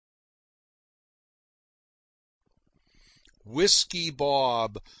Whiskey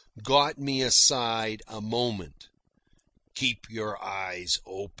Bob got me aside a moment. "Keep your eyes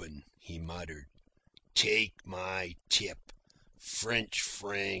open," he muttered. "Take my tip. French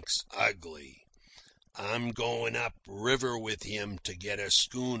Frank's ugly. I'm going up river with him to get a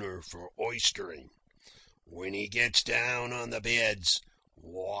schooner for oystering. When he gets down on the beds,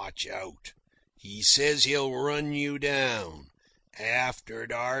 watch out. He says he'll run you down. After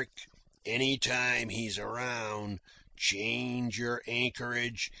dark, any time he's around, change your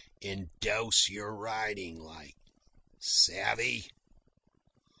anchorage and douse your riding light. Savvy?"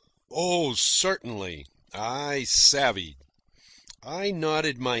 "Oh, certainly. I savvied." I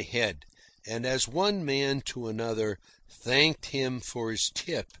nodded my head, and as one man to another thanked him for his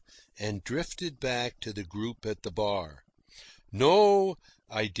tip and drifted back to the group at the bar. No,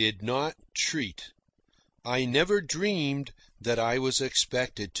 I did not treat. I never dreamed that I was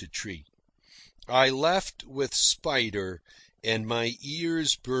expected to treat. I left with Spider, and my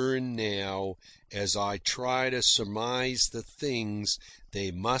ears burn now as I try to surmise the things they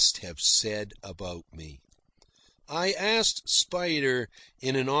must have said about me. I asked Spider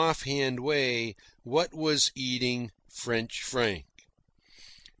in an offhand way what was eating French Frank.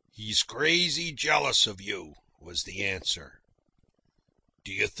 "He's crazy jealous of you," was the answer.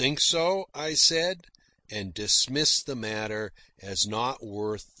 "Do you think so?" I said, and dismissed the matter as not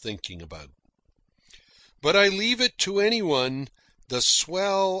worth thinking about. But I leave it to anyone, the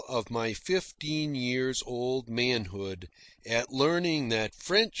swell of my 15 years old manhood, at learning that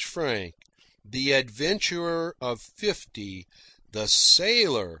French Frank, the adventurer of 50, the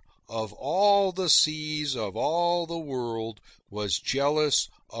sailor of all the seas of all the world, was jealous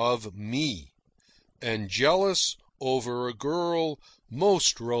of me, and jealous over a girl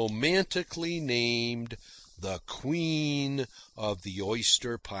most romantically named the Queen of the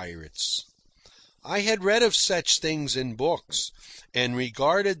Oyster Pirates. I had read of such things in books, and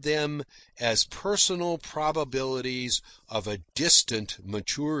regarded them as personal probabilities of a distant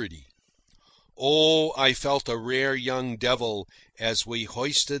maturity. Oh, I felt a rare young devil as we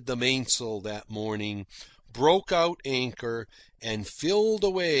hoisted the mainsail that morning, broke out anchor, and filled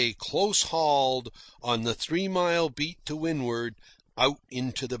away close hauled on the 3-mile beat to windward out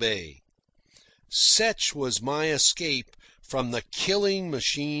into the bay. Such was my escape from the killing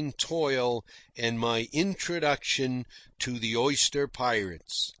machine toil and my introduction to the oyster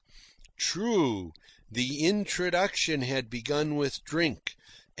pirates. True, the introduction had begun with drink,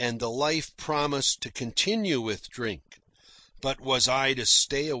 and the life promised to continue with drink. But was I to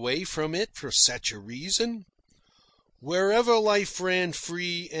stay away from it for such a reason? Wherever life ran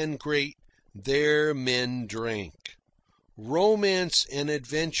free and great, there men drank. Romance and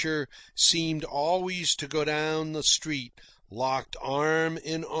adventure seemed always to go down the street locked arm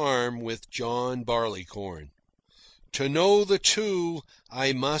in arm with John Barleycorn. To know the two,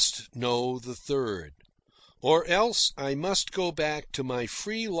 I must know the third. Or else I must go back to my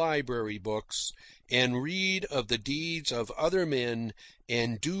free library books and read of the deeds of other men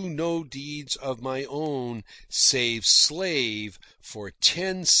and do no deeds of my own save slave for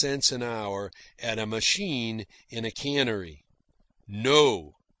 10 cents an hour at a machine in a cannery.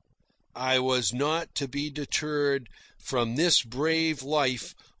 No, I was not to be deterred from this brave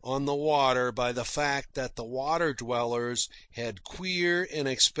life on the water by the fact that the water dwellers had queer and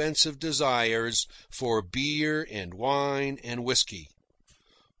expensive desires for beer and wine and whiskey.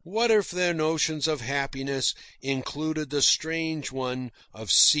 What if their notions of happiness included the strange one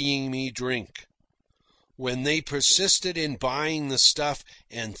of seeing me drink? When they persisted in buying the stuff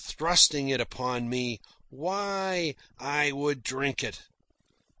and thrusting it upon me, why, I would drink it.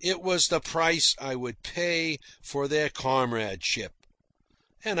 It was the price I would pay for their comradeship.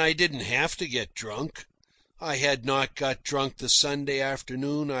 And I didn't have to get drunk. I had not got drunk the Sunday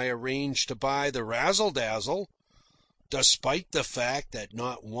afternoon I arranged to buy the razzle-dazzle, despite the fact that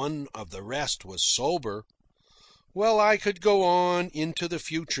not one of the rest was sober. Well, I could go on into the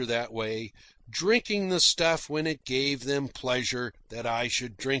future that way, drinking the stuff when it gave them pleasure that I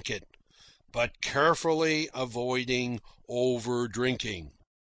should drink it, but carefully avoiding over-drinking.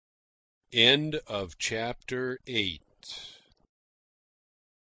 End of chapter 8.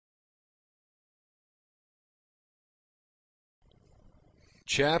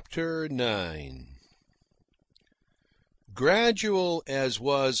 Chapter 9. Gradual as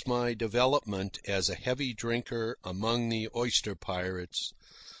was my development as a heavy drinker among the oyster pirates,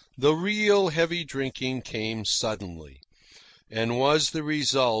 the real heavy drinking came suddenly, and was the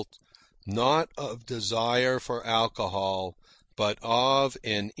result not of desire for alcohol, but of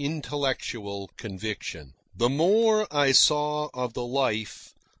an intellectual conviction. The more I saw of the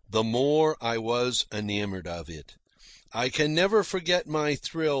life, the more I was enamoured of it. I can never forget my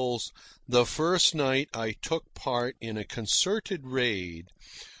thrills the first night I took part in a concerted raid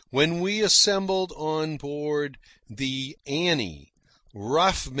when we assembled on board the Annie,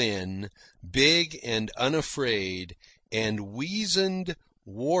 rough men, big and unafraid, and weazened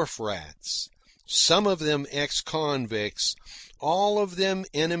wharf rats, some of them ex-convicts, all of them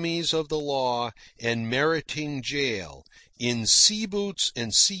enemies of the law and meriting jail, in sea boots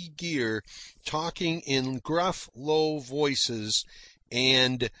and sea gear, talking in gruff, low voices,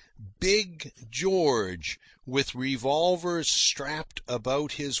 and Big George with revolvers strapped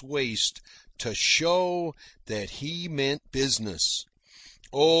about his waist to show that he meant business.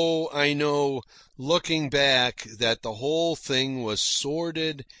 Oh, I know, looking back, that the whole thing was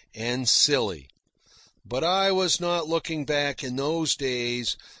sordid and silly. But I was not looking back in those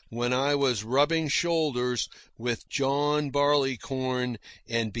days when I was rubbing shoulders with John Barleycorn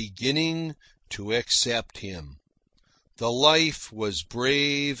and beginning to accept him. The life was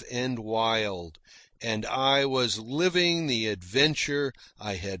brave and wild, and I was living the adventure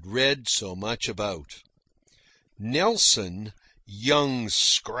I had read so much about. Nelson, young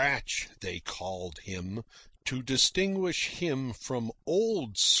Scratch, they called him, to distinguish him from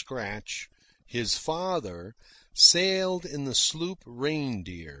Old Scratch, his father, sailed in the sloop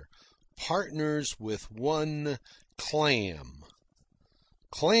Reindeer, partners with one Clam.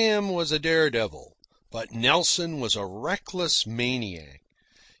 Clam was a daredevil, but Nelson was a reckless maniac.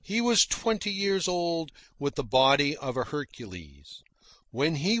 He was 20 years old with the body of a Hercules.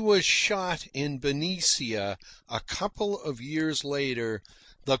 When he was shot in Benicia a couple of years later,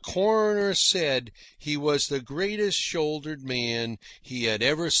 the coroner said he was the greatest shouldered man he had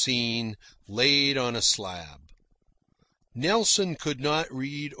ever seen laid on a slab. Nelson could not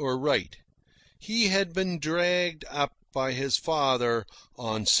read or write. He had been dragged up by his father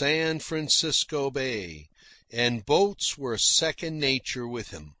on San Francisco Bay, and boats were second nature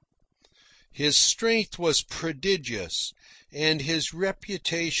with him. His strength was prodigious, and his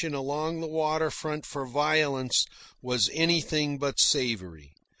reputation along the waterfront for violence was anything but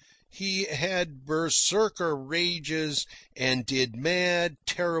savoury. He had berserker rages and did mad,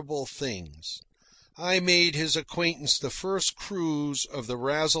 terrible things. I made his acquaintance the first cruise of the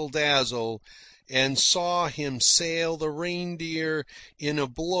Razzle Dazzle, and saw him sail the Reindeer in a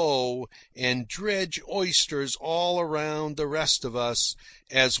blow and dredge oysters all around the rest of us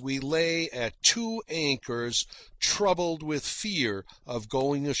as we lay at 2 anchors, troubled with fear of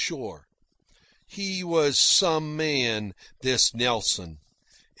going ashore. He was some man, this Nelson,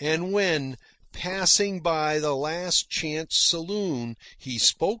 and when, passing by the Last Chance saloon, he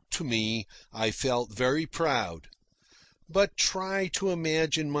spoke to me, I felt very proud. But try to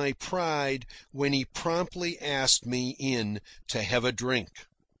imagine my pride when he promptly asked me in to have a drink.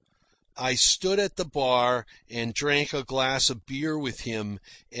 I stood at the bar and drank a glass of beer with him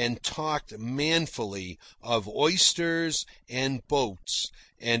and talked manfully of oysters and boats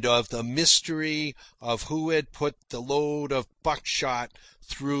and of the mystery of who had put the load of buckshot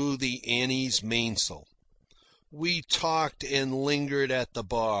through the Annie's mainsail. We talked and lingered at the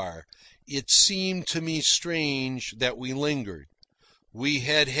bar. It seemed to me strange that we lingered. We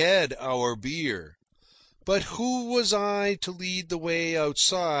had had our beer. But who was I to lead the way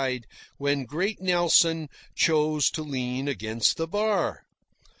outside when great Nelson chose to lean against the bar?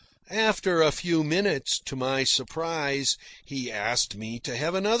 After a few minutes, to my surprise, he asked me to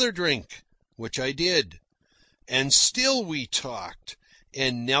have another drink, which I did. And still we talked,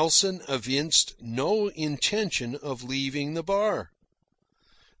 and Nelson evinced no intention of leaving the bar.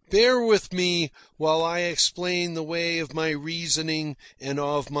 Bear with me while I explain the way of my reasoning and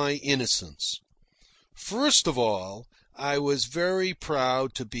of my innocence. First of all, I was very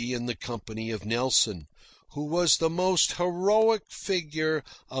proud to be in the company of Nelson, who was the most heroic figure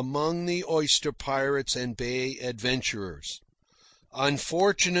among the oyster pirates and bay adventurers.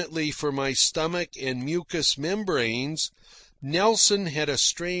 Unfortunately for my stomach and mucous membranes, Nelson had a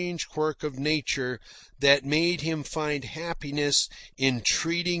strange quirk of nature that made him find happiness in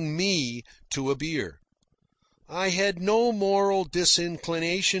treating me to a beer. I had no moral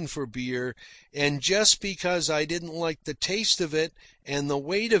disinclination for beer, and just because I didn't like the taste of it and the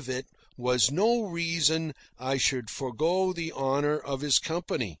weight of it was no reason I should forego the honour of his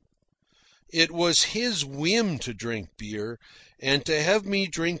company. It was his whim to drink beer, and to have me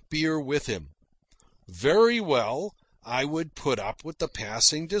drink beer with him. Very well, I would put up with the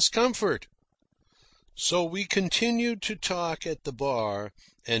passing discomfort. So we continued to talk at the bar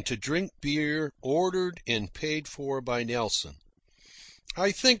and to drink beer ordered and paid for by Nelson.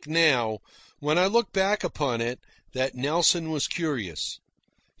 I think now, when I look back upon it, that Nelson was curious.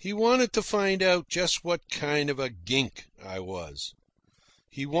 He wanted to find out just what kind of a gink I was.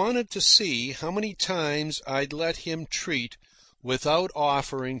 He wanted to see how many times I'd let him treat without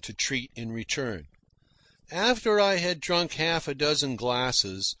offering to treat in return. After I had drunk half a dozen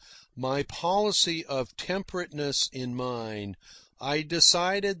glasses, my policy of temperateness in mind, I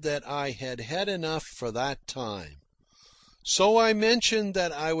decided that I had had enough for that time. So I mentioned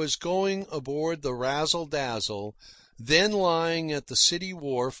that I was going aboard the Razzle Dazzle, then lying at the city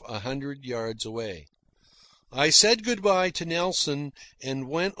wharf 100 yards away. I said good-bye to Nelson and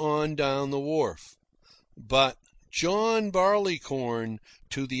went on down the wharf. But John Barleycorn,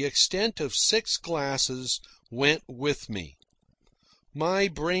 to the extent of 6 glasses, went with me. My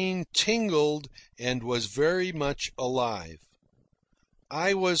brain tingled and was very much alive.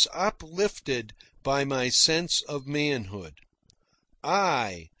 I was uplifted by my sense of manhood.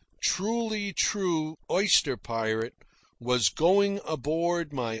 I, truly true oyster pirate, was going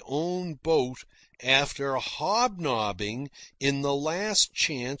aboard my own boat after hobnobbing in the Last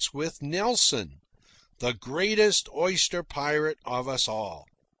Chance with Nelson, the greatest oyster pirate of us all.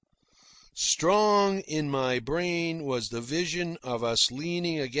 Strong in my brain was the vision of us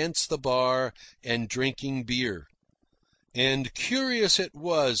leaning against the bar and drinking beer. And curious it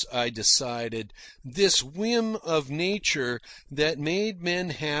was, I decided, this whim of nature that made men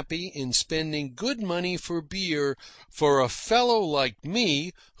happy in spending good money for beer for a fellow like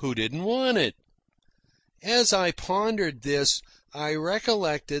me who didn't want it. As I pondered this, I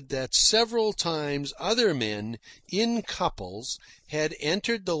recollected that several times other men, in couples, had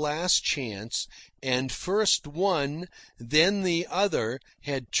entered the Last Chance, and first one, then the other,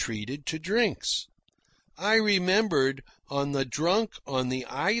 had treated to drinks. I remembered, on the Drunk on the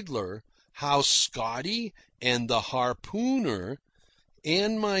Idler, how Scotty and the harpooner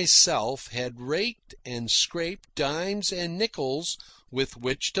and myself had raked and scraped dimes and nickels with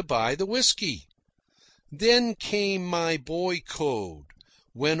which to buy the whiskey. Then came my boy code,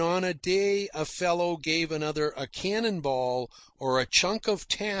 when on a day a fellow gave another a cannonball or a chunk of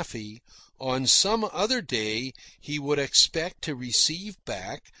taffy, on some other day he would expect to receive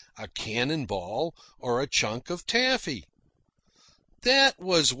back a cannonball or a chunk of taffy. That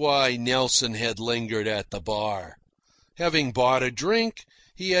was why Nelson had lingered at the bar. Having bought a drink,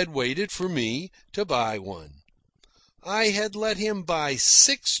 he had waited for me to buy one. I had let him buy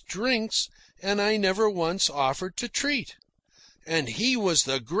 6 drinks, and I never once offered to treat. And he was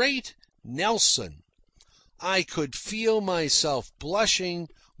the great Nelson. I could feel myself blushing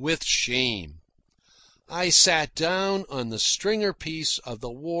with shame. I sat down on the stringer piece of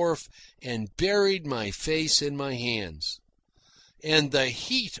the wharf and buried my face in my hands. And the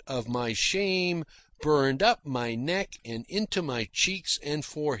heat of my shame burned up my neck and into my cheeks and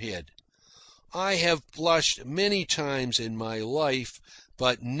forehead. I have blushed many times in my life,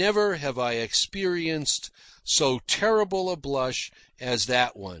 but never have I experienced so terrible a blush as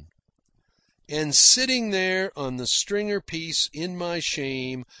that one. And sitting there on the stringer piece in my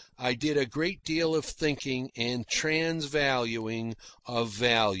shame, I did a great deal of thinking and transvaluing of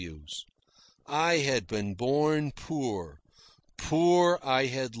values. I had been born poor. Poor I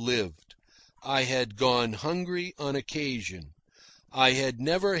had lived. I had gone hungry on occasion. I had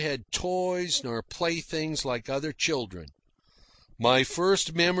never had toys nor playthings like other children. My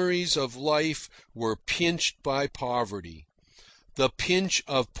first memories of life were pinched by poverty. The pinch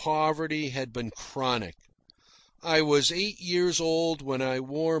of poverty had been chronic. I was 8 years old when I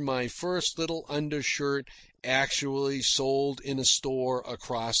wore my first little undershirt actually sold in a store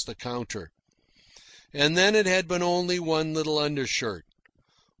across the counter. And then it had been only one little undershirt.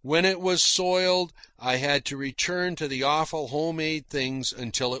 When it was soiled, I had to return to the awful homemade things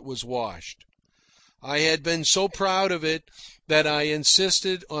until it was washed. I had been so proud of it that I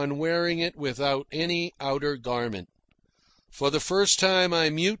insisted on wearing it without any outer garment. For the first time I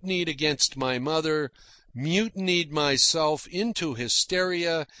mutinied against my mother, mutinied myself into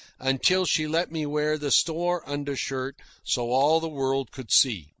hysteria until she let me wear the store undershirt so all the world could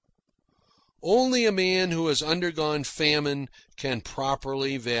see. Only a man who has undergone famine can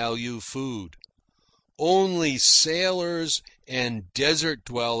properly value food. Only sailors and desert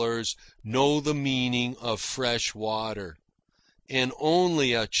dwellers know the meaning of fresh water. And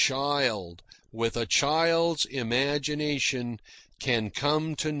only a child with a child's imagination can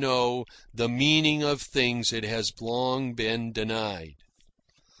come to know the meaning of things it has long been denied.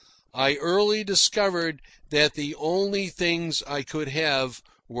 I early discovered that the only things I could have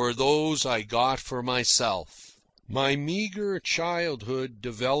were those I got for myself. My meagre childhood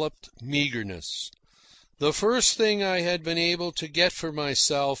developed meagreness. The first thing I had been able to get for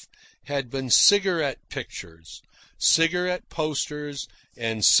myself had been cigarette pictures, cigarette posters,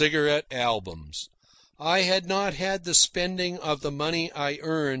 and cigarette albums. I had not had the spending of the money I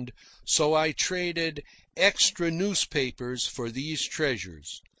earned, so I traded extra newspapers for these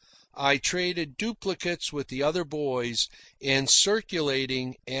treasures. I traded duplicates with the other boys, and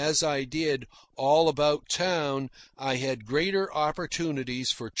circulating, as I did, all about town, I had greater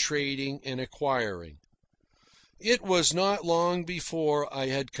opportunities for trading and acquiring. It was not long before I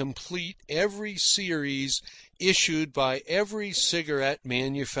had complete every series issued by every cigarette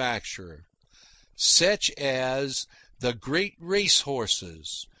manufacturer, such as the Great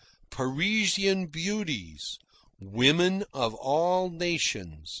Racehorses, Parisian Beauties, Women of All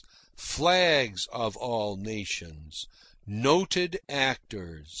Nations, Flags of All Nations, Noted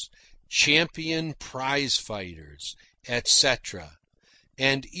Actors, Champion Prize Fighters, etc.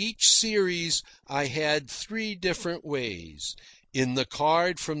 And each series I had 3 different ways: in the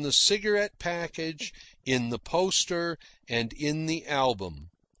card from the cigarette package, in the poster, and in the album.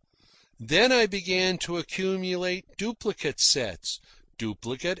 Then I began to accumulate duplicate sets,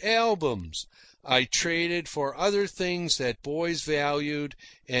 duplicate albums. I traded for other things that boys valued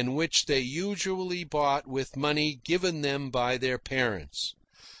and which they usually bought with money given them by their parents.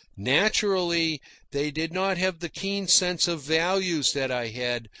 Naturally, they did not have the keen sense of values that I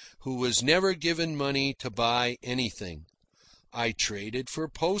had, who was never given money to buy anything. I traded for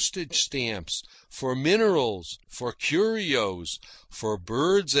postage stamps, for minerals, for curios, for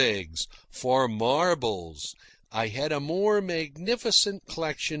birds' eggs, for marbles. I had a more magnificent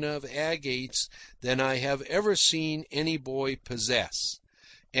collection of agates than I have ever seen any boy possess,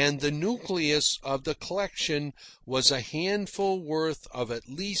 and the nucleus of the collection was a handful worth of at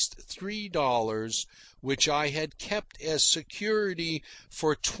least $3, which I had kept as security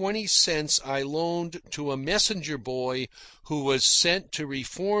for 20 cents I loaned to a messenger boy who was sent to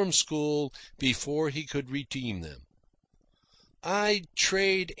reform school before he could redeem them. I'd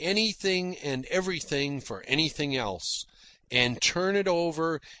trade anything and everything for anything else, and turn it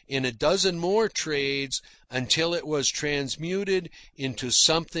over in a dozen more trades until it was transmuted into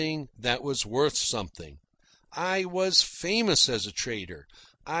something that was worth something. I was famous as a trader.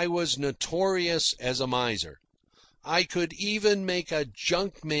 I was notorious as a miser. I could even make a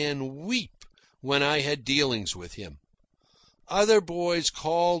junk man weep when I had dealings with him. Other boys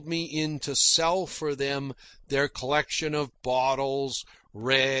called me in to sell for them their collection of bottles,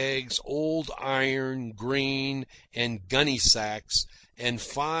 rags, old iron, grain, and gunny sacks, and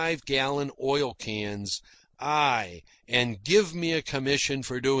 5-gallon oil cans, and give me a commission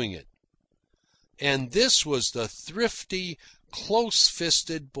for doing it. And this was the thrifty,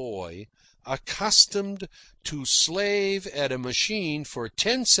 close-fisted boy, accustomed to slave at a machine for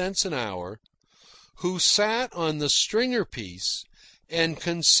 10 cents an hour, who sat on the stringer piece and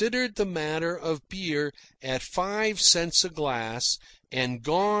considered the matter of beer at 5 cents a glass and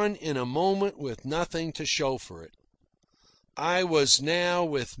gone in a moment with nothing to show for it. I was now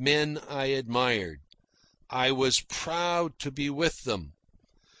with men I admired. I was proud to be with them.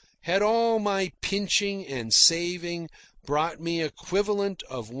 Had all my pinching and saving brought me equivalent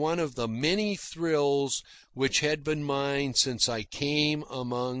of one of the many thrills which had been mine since I came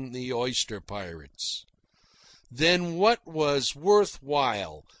among the oyster pirates? Then what was worth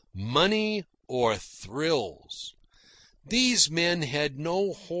while, money or thrills? These men had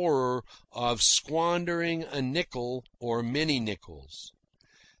no horror of squandering a nickel or many nickels.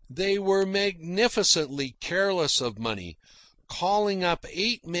 They were magnificently careless of money, calling up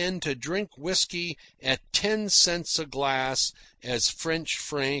 8 men to drink whiskey at 10 cents a glass, as French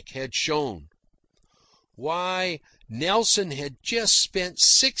Frank had shown. Why, Nelson had just spent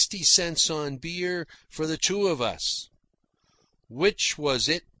 60 cents on beer for the 2 of us. Which was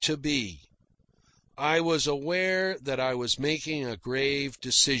it to be? I was aware that I was making a grave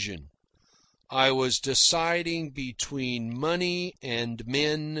decision. I was deciding between money and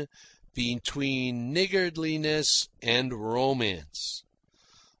men, between niggardliness and romance.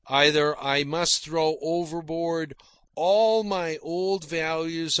 Either I must throw overboard all my old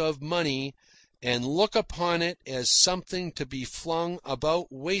values of money and look upon it as something to be flung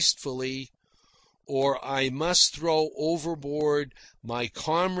about wastefully, or I must throw overboard my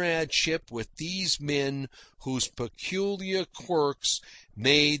comradeship with these men whose peculiar quirks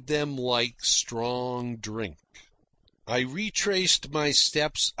made them like strong drink. I retraced my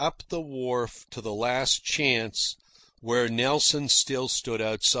steps up the wharf to the Last Chance, where Nelson still stood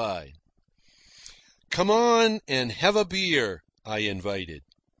outside. "Come on and have a beer," I invited.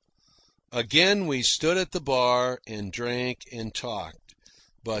 Again we stood at the bar and drank and talked,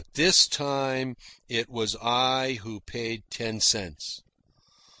 but this time it was I who paid 10 cents.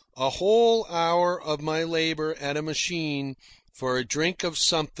 A whole hour of my labour at a machine for a drink of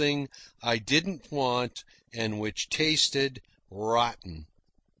something I didn't want and which tasted rotten.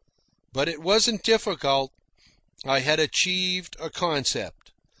 But it wasn't difficult. I had achieved a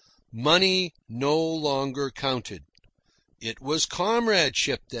concept. Money no longer counted. It was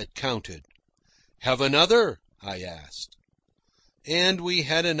comradeship that counted. "Have another?" I asked. And we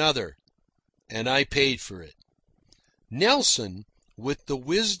had another, and I paid for it. Nelson, with the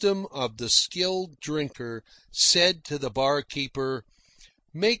wisdom of the skilled drinker, said to the barkeeper,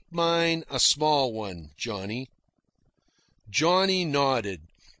 "Make mine a small one, Johnny." Johnny nodded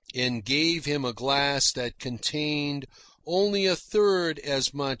and gave him a glass that contained only a third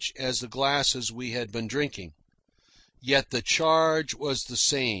as much as the glasses we had been drinking. Yet the charge was the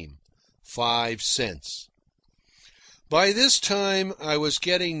same, 5 cents. By this time I was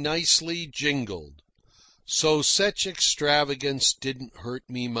getting nicely jingled, so such extravagance didn't hurt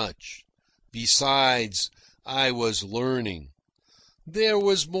me much. Besides, I was learning. There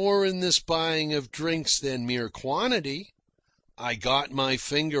was more in this buying of drinks than mere quantity. I got my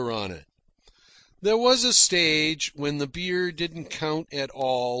finger on it. There was a stage when the beer didn't count at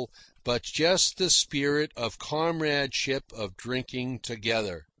all, but just the spirit of comradeship of drinking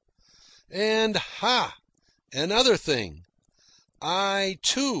together. And another thing. I,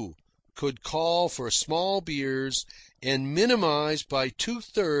 too, could call for small beers and minimize by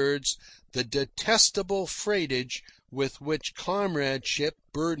 2/3 the detestable freightage with which comradeship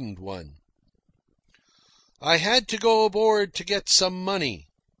burdened one. "I had to go aboard to get some money,"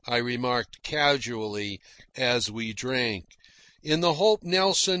 I remarked casually as we drank, in the hope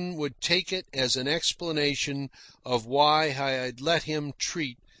Nelson would take it as an explanation of why I had let him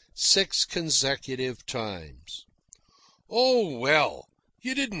treat 6 consecutive times. "Oh, well,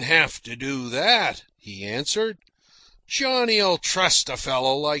 you didn't have to do that," he answered. "Johnny'll trust a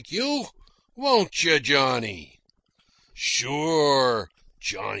fellow like you. Won't you, Johnny?" "Sure,"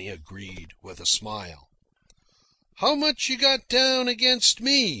 Johnny agreed with a smile. "How much you got down against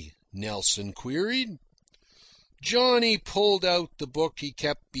me?" Nelson queried. Johnny pulled out the book he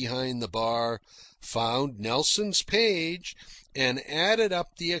kept behind the bar, found Nelson's page, and added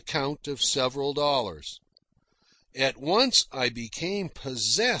up the account of several dollars. At once I became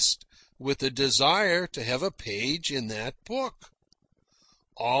possessed with a desire to have a page in that book.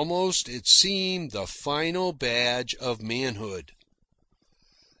 Almost it seemed the final badge of manhood.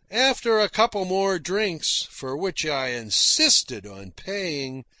 After a couple more drinks, for which I insisted on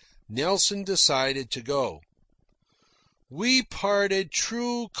paying, Nelson decided to go. We parted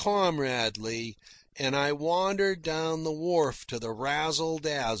true comradely, and I wandered down the wharf to the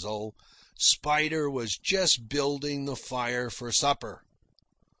razzle-dazzle. Spider was just building the fire for supper.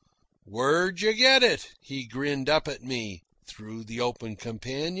 "Where'd you get it?" he grinned up at me through the open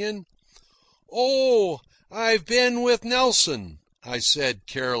companion. "Oh, I've been with Nelson," I said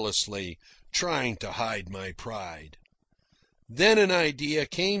carelessly, trying to hide my pride. Then an idea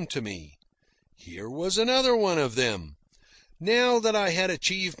came to me. Here was another one of them. Now that I had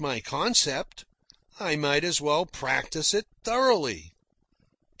achieved my concept, I might as well practice it thoroughly.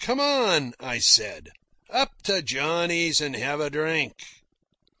 "Come on," I said. "Up to Johnny's and have a drink."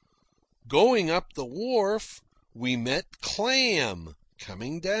 Going up the wharf, we met Clam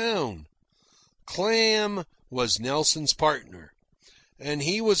coming down. Clam was Nelson's partner, and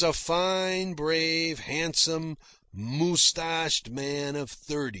he was a fine, brave, handsome, moustached man of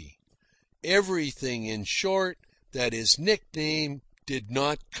 30. Everything, in short, that his nickname did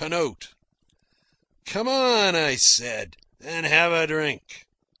not connote. "Come on," I said, "and have a drink."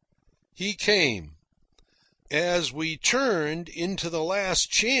 He came. As we turned into the Last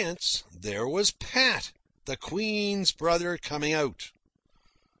Chance, there was Pat, the Queen's brother, coming out.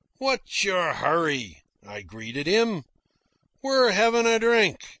 "What's your hurry?" I greeted him. "We're having a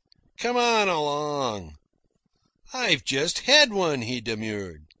drink. Come on along." "I've just had one," he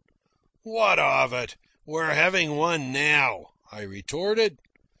demurred. "What of it? We're having one now," I retorted.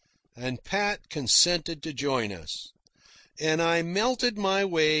 And Pat consented to join us. And I melted my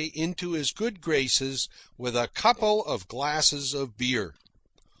way into his good graces with a couple of glasses of beer.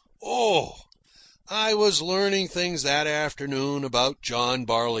 Oh, I was learning things that afternoon about John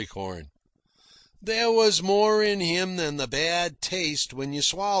Barleycorn. There was more in him than the bad taste when you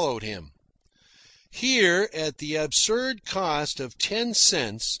swallowed him. Here, at the absurd cost of 10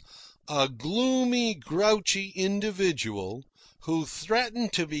 cents, a gloomy, grouchy individual who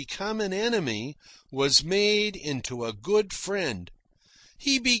threatened to become an enemy was made into a good friend.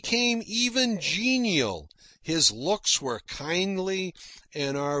 He became even genial. His looks were kindly,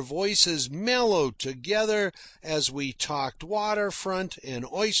 and our voices mellowed together as we talked waterfront and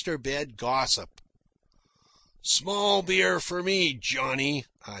oyster bed gossip. "Small beer for me, Johnny,"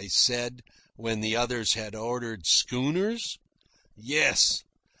 I said, when the others had ordered schooners. "Yes,"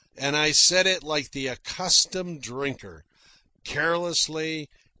 and I said it like the accustomed drinker,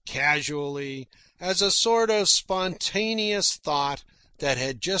 carelessly, casually, as a sort of spontaneous thought that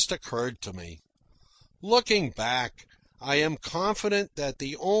had just occurred to me. Looking back, I am confident that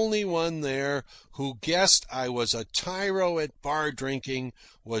the only one there who guessed I was a tyro at bar drinking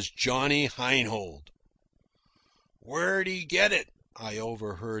was Johnny Heinhold. "Where'd he get it?" I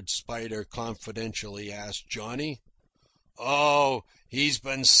overheard Spider confidentially ask Johnny. "Oh, he's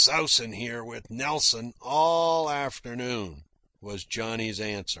been sousing here with Nelson all afternoon," was Johnny's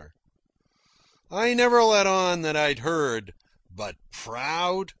answer. I never let on that I'd heard, but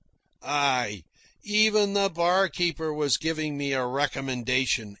proud? Aye, even the barkeeper was giving me a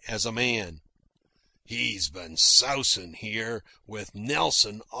recommendation as a man. "He's been sousing here with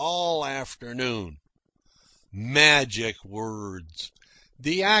Nelson all afternoon." Magic words.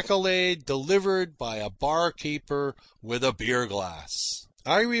 The accolade delivered by a barkeeper with a beer glass.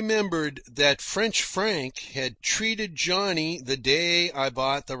 I remembered that French Frank had treated Johnny the day I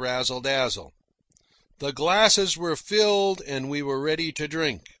bought the razzle-dazzle. The glasses were filled and we were ready to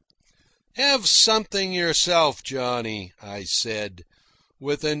drink. "Have something yourself, Johnny," I said,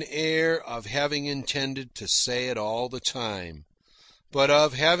 with an air of having intended to say it all the time, but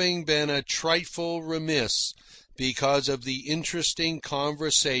of having been a trifle remiss because of the interesting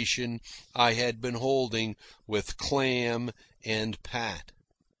conversation I had been holding with Clam and Pat.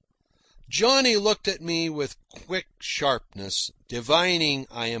 Johnny looked at me with quick sharpness, divining,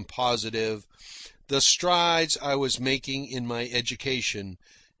 I am positive, the strides I was making in my education,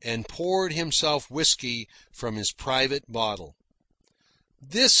 and poured himself whiskey from his private bottle.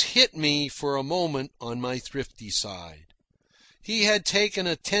 This hit me for a moment on my thrifty side. He had taken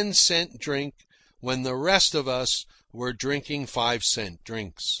a 10-cent drink when the rest of us were drinking 5-cent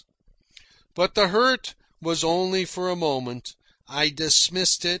drinks. But the hurt was only for a moment. I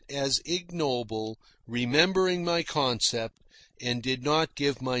dismissed it as ignoble, remembering my concept, and did not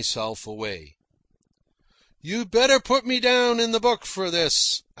give myself away. "You'd better put me down in the book for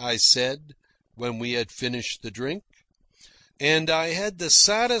this," I said, when we had finished the drink. And I had the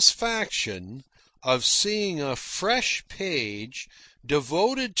satisfaction of seeing a fresh page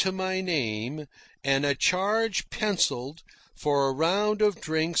devoted to my name and a charge penciled for a round of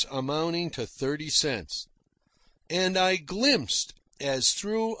drinks amounting to 30 cents. And I glimpsed, as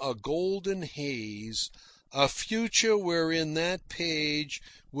through a golden haze, a future wherein that page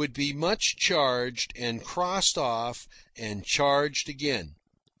would be much charged and crossed off and charged again.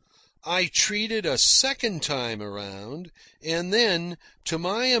 I treated a second time around, and then, to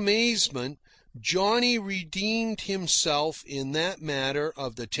my amazement, Johnny redeemed himself in that matter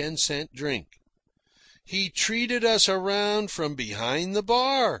of the 10-cent drink. He treated us around from behind the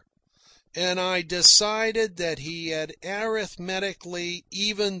bar, and I decided that he had arithmetically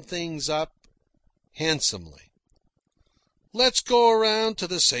evened things up handsomely. "Let's go around to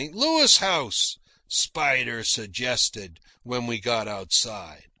the St. Louis house," Spider suggested when we got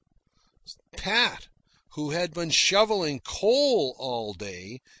outside. Pat, who had been shoveling coal all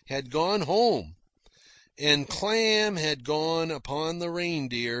day, had gone home, and Clam had gone upon the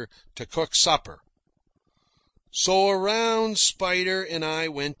Reindeer to cook supper. So around Spider and I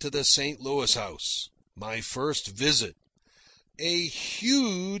went to the St. Louis house, my first visit, a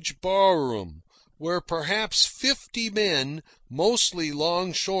huge barroom where perhaps 50 men, mostly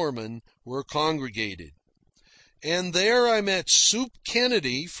longshoremen, were congregated. And there I met Soup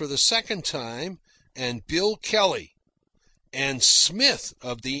Kennedy for the second time, and Bill Kelly. And Smith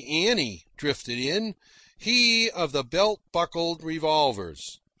of the Annie drifted in, he of the belt-buckled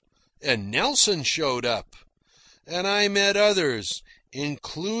revolvers. And Nelson showed up. And I met others,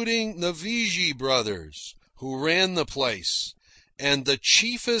 including the Vigie brothers, who ran the place, and the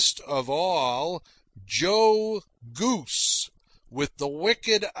chiefest of all, Joe Goose, with the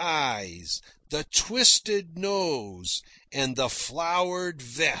wicked eyes, the twisted nose, and the flowered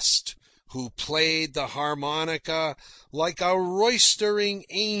vest, who played the harmonica like a roistering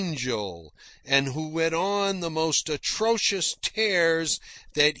angel, and who went on the most atrocious tears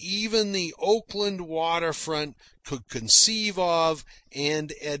that even the Oakland waterfront could conceive of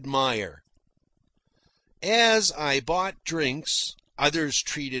and admire. As I bought drinks, others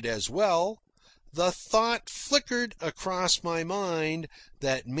treated as well, the thought flickered across my mind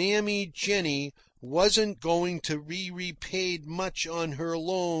that Mammy Jenny wasn't going to be repaid much on her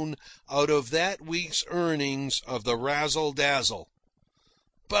loan out of that week's earnings of the razzle-dazzle.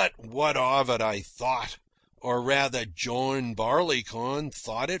 But what of it, I thought, or rather John Barleycorn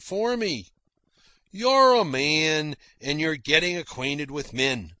thought it for me. You're a man, and you're getting acquainted with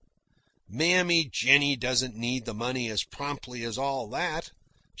men. Mammy Jenny doesn't need the money as promptly as all that.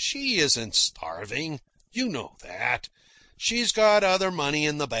 She isn't starving. You know that. She's got other money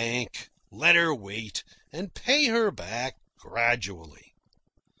in the bank. Let her wait, and pay her back gradually.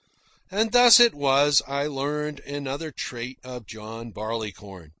 And thus it was I learned another trait of John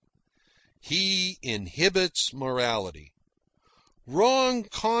Barleycorn. He inhibits morality. Wrong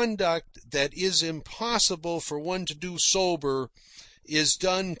conduct that is impossible for one to do sober is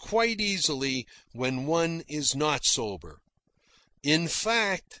done quite easily when one is not sober. In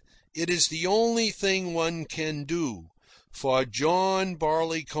fact, it is the only thing one can do, for John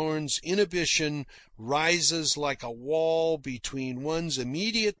Barleycorn's inhibition rises like a wall between one's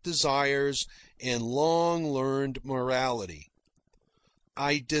immediate desires and long-learned morality.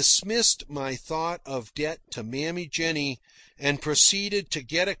 I dismissed my thought of debt to Mammy Jenny and proceeded to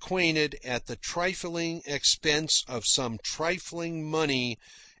get acquainted at the trifling expense of some trifling money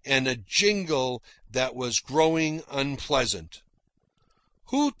and a jingle that was growing unpleasant.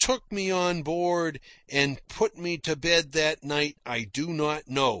 Who took me on board and put me to bed that night I do not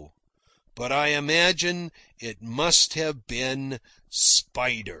know, but I imagine it must have been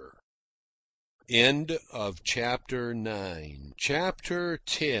Spider. End of Chapter 9. Chapter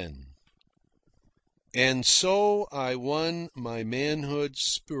 10. And so I won my manhood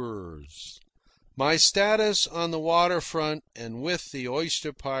spurs. My status on the waterfront and with the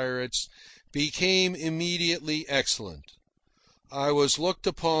oyster pirates became immediately excellent. I was looked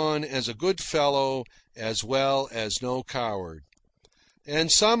upon as a good fellow as well as no coward. And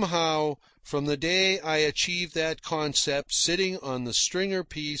somehow, from the day I achieved that concept sitting on the stringer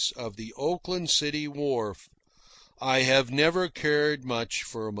piece of the Oakland City wharf, I have never cared much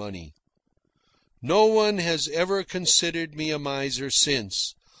for money. No one has ever considered me a miser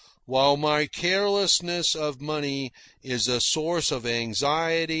since, while my carelessness of money is a source of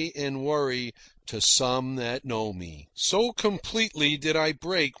anxiety and worry to some that know me. So completely did I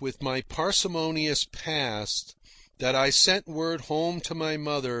break with my parsimonious past that I sent word home to my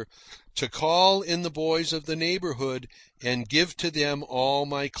mother to call in the boys of the neighbourhood and give to them all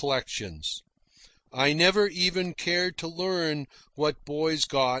my collections. I never even cared to learn what boys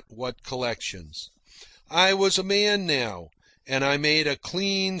got what collections. I was a man now, and I made a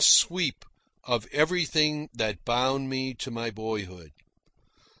clean sweep of everything that bound me to my boyhood.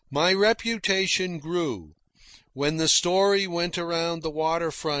 My reputation grew. When the story went around the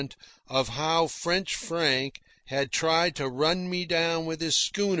waterfront of how French Frank had tried to run me down with his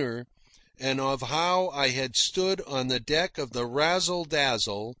schooner, and of how I had stood on the deck of the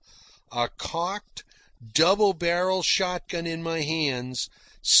Razzle-Dazzle, a cocked, double-barrel shotgun in my hands,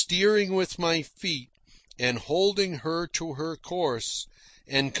 steering with my feet, and holding her to her course,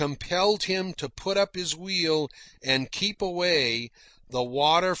 and compelled him to put up his wheel and keep away, the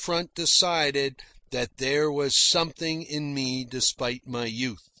waterfront decided that there was something in me despite my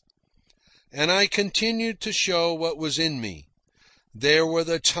youth. And I continued to show what was in me. There were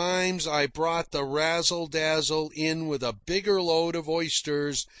the times I brought the Razzle-Dazzle in with a bigger load of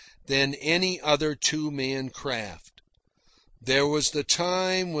oysters than any other two-man craft. There was the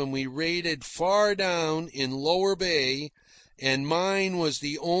time when we raided far down in Lower Bay, and mine was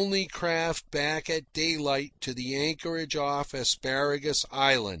the only craft back at daylight to the anchorage off Asparagus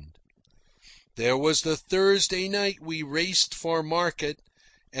Island. There was the Thursday night we raced for market,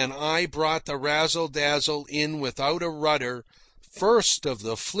 and I brought the Razzle-Dazzle in without a rudder, first of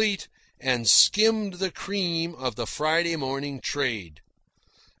the fleet, and skimmed the cream of the Friday morning trade.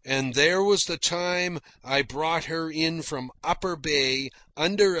 And there was the time I brought her in from Upper Bay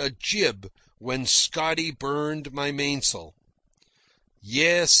under a jib when Scotty burned my mainsail.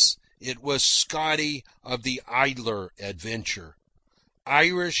 Yes, it was Scotty of the Idler adventure.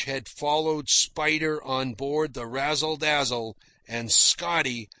 Irish had followed Spider on board the Razzle-Dazzle, and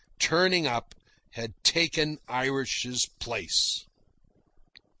Scotty, turning up, had taken Irish's place.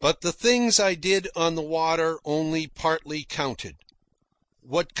 But the things I did on the water only partly counted.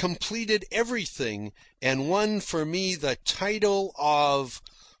 What completed everything and won for me the title of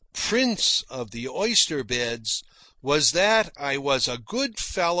Prince of the Oyster Beds was that I was a good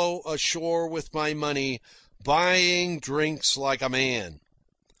fellow ashore with my money, buying drinks like a man.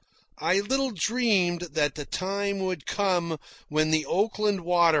 I little dreamed that the time would come when the Oakland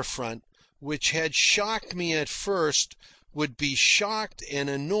waterfront, which had shocked me at first, would be shocked and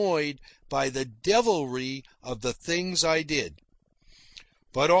annoyed by the devilry of the things I did.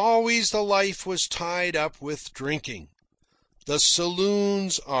 But always the life was tied up with drinking. The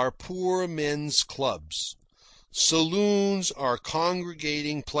saloons are poor men's clubs. Saloons are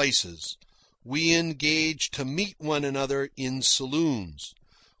congregating places. We engaged to meet one another in saloons.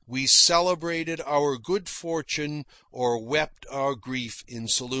 We celebrated our good fortune or wept our grief in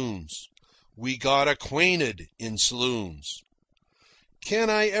saloons. We got acquainted in saloons.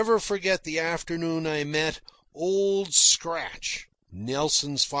 Can I ever forget the afternoon I met Old Scratch,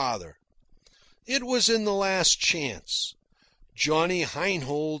 Nelson's father? It was in the Last Chance. Johnny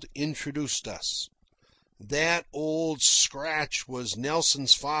Heinhold introduced us. That Old Scratch was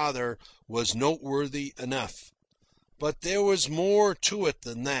Nelson's father was noteworthy enough. But there was more to it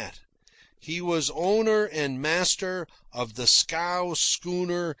than that. He was owner and master of the scow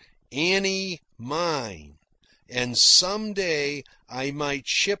schooner Annie Mine, and some day I might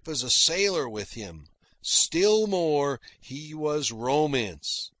ship as a sailor with him. Still more, he was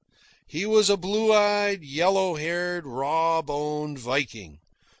romance. He was a blue-eyed, yellow-haired, raw-boned Viking,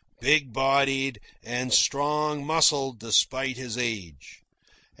 big-bodied and strong-muscled despite his age.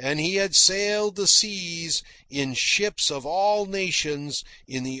 And he had sailed the seas in ships of all nations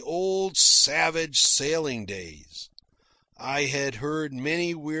in the old savage sailing days. I had heard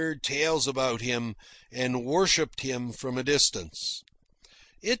many weird tales about him and worshipped him from a distance.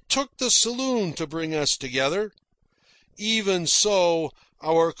 It took the saloon to bring us together. Even so,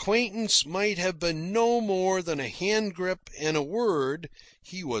 our acquaintance might have been no more than a hand grip and a word.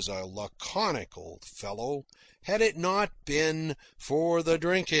 He was a laconic old fellow, had it not been for the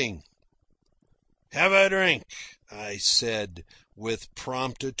drinking. "Have a drink," I said, with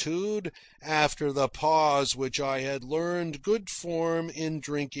promptitude, after the pause which I had learned good form in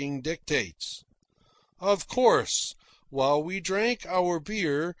drinking dictates. Of course, while we drank our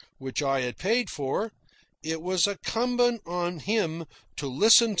beer, which I had paid for, it was incumbent on him to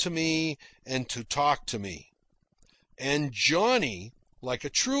listen to me and to talk to me. And Johnny, like a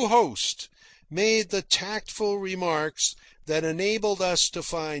true host, made the tactful remarks that enabled us to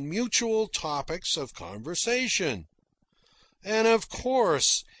find mutual topics of conversation. And of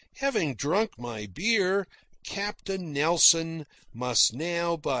course, having drunk my beer, Captain Nelson must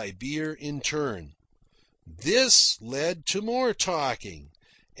now buy beer in turn. This led to more talking,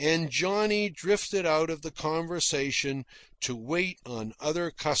 and Johnny drifted out of the conversation to wait on other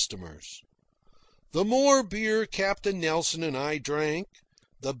customers. The more beer Captain Nelson and I drank,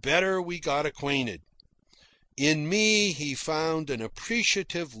 the better we got acquainted. In me he found an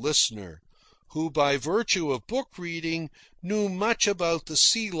appreciative listener, who by virtue of book reading knew much about the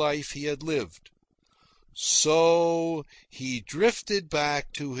sea life he had lived. So he drifted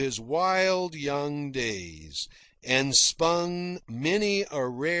back to his wild young days, and spun many a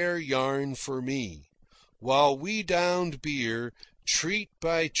rare yarn for me, while we downed beer, treat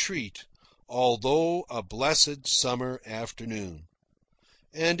by treat, although a blessed summer afternoon.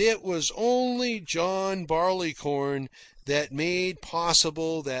 And it was only John Barleycorn that made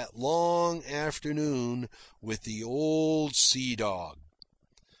possible that long afternoon with the old sea dog.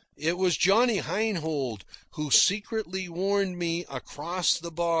 It was Johnny Heinhold who secretly warned me across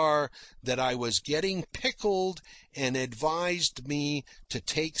the bar that I was getting pickled and advised me to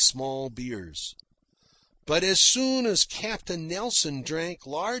take small beers. But as soon as Captain Nelson drank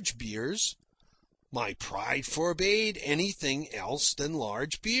large beers, my pride forbade anything else than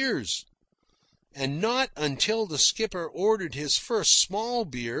large beers. And not until the skipper ordered his first small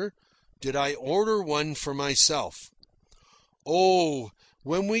beer did I order one for myself. Oh,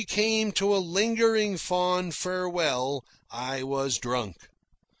 when we came to a lingering fond farewell, I was drunk.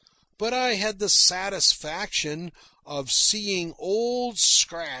 But I had the satisfaction of seeing Old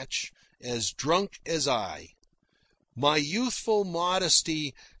Scratch as drunk as I. My youthful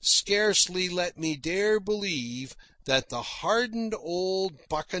modesty scarcely let me dare believe that the hardened old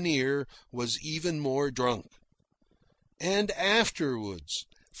buccaneer was even more drunk. And afterwards,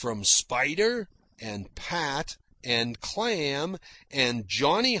 from Spider and Pat and Clam and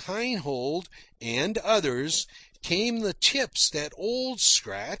Johnny Heinhold and others, came the tips that Old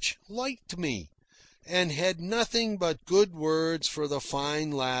Scratch liked me, and had nothing but good words for the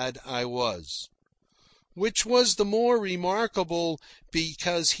fine lad I was. Which was the more remarkable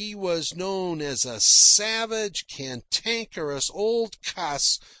because he was known as a savage, cantankerous old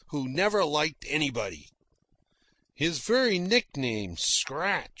cuss who never liked anybody. His very nickname,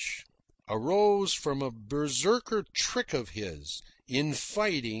 Scratch, arose from a berserker trick of his, in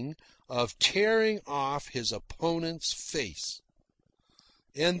fighting, of tearing off his opponent's face.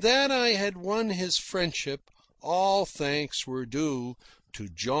 And that I had won his friendship, all thanks were due to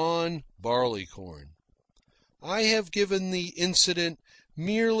John Barleycorn. I have given the incident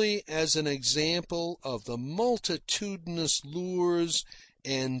merely as an example of the multitudinous lures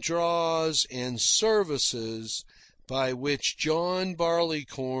and draws and services by which John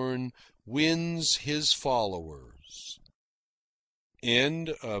Barleycorn wins his followers. End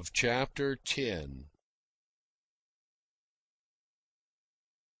of chapter 10.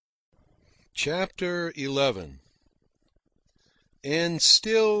 Chapter 11. And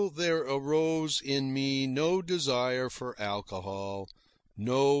still there arose in me no desire for alcohol,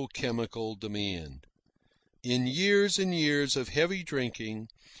 no chemical demand. In years and years of heavy drinking,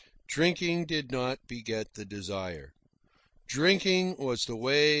 drinking did not beget the desire. Drinking was the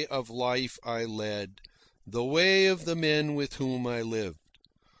way of life I led, the way of the men with whom I lived.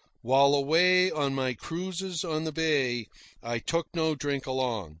 While away on my cruises on the bay, I took no drink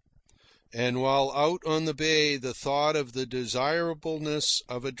along. And while out on the bay, the thought of the desirableness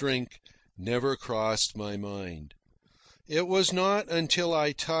of a drink never crossed my mind. It was not until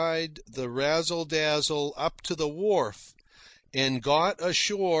I tied the razzle-dazzle up to the wharf and got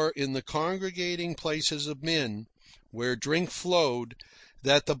ashore in the congregating places of men, where drink flowed,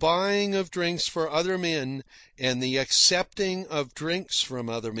 that the buying of drinks for other men and the accepting of drinks from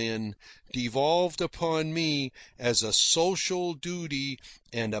other men devolved upon me as a social duty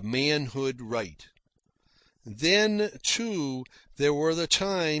and a manhood right. Then, too, there were the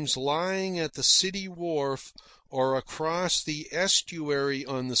times lying at the city wharf or across the estuary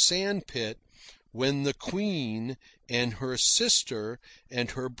on the sandpit when the Queen and her sister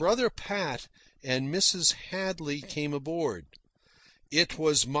and her brother Pat and Mrs. Hadley came aboard. It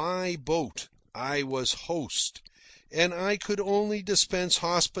was my boat. I was host, and I could only dispense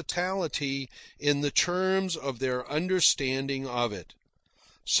hospitality in the terms of their understanding of it.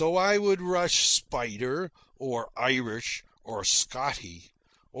 So I would rush Spider, or Irish, or Scotty,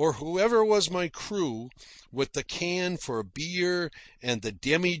 or whoever was my crew, with the can for beer and the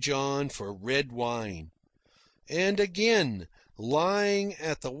demijohn for red wine. And again, lying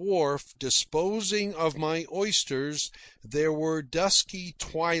at the wharf disposing of my oysters, there were dusky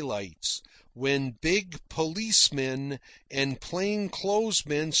twilights when big policemen and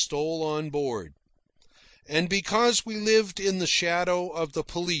plain-clothes-men stole on board. And because we lived in the shadow of the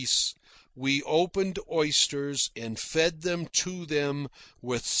police, we opened oysters and fed them to them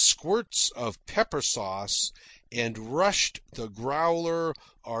with squirts of pepper sauce and rushed the growler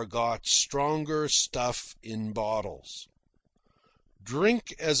or got stronger stuff in bottles.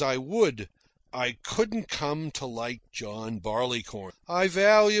 Drink as I would, I couldn't come to like John Barleycorn. I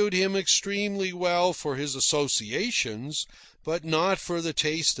valued him extremely well for his associations, but not for the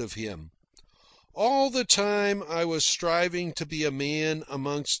taste of him. All the time I was striving to be a man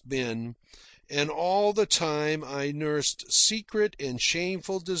amongst men, and all the time I nursed secret and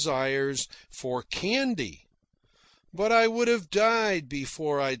shameful desires for candy. But I would have died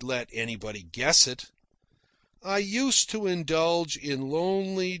before I'd let anybody guess it. I used to indulge in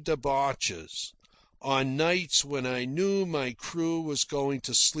lonely debauches on nights when I knew my crew was going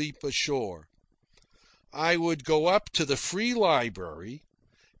to sleep ashore. I would go up to the free library,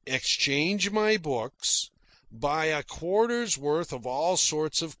 exchange my books, buy a quarter's worth of all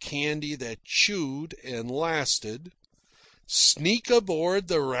sorts of candy that chewed and lasted, sneak aboard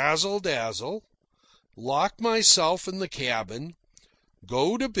the razzle-dazzle, lock myself in the cabin,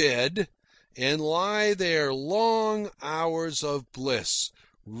 go to bed, and lie there long hours of bliss,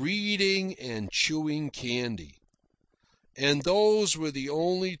 reading and chewing candy. And those were the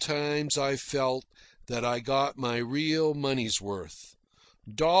only times I felt that I got my real money's worth.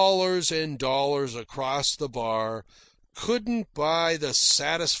 Dollars and dollars across the bar couldn't buy the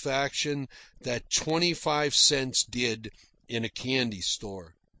satisfaction that 25 cents did in a candy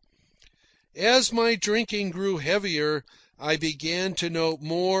store. As my drinking grew heavier, I began to note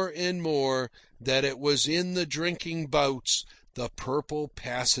more and more that it was in the drinking bouts the purple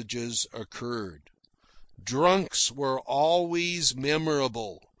passages occurred. Drunks were always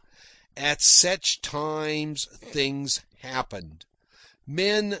memorable. At such times things happened.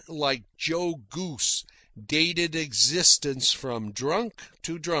 Men like Joe Goose dated existence from drunk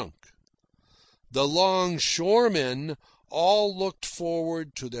to drunk. The longshoremen all looked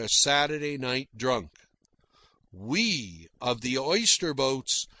forward to their Saturday night drunk. We, of the oyster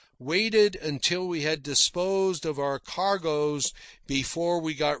boats, waited until we had disposed of our cargoes before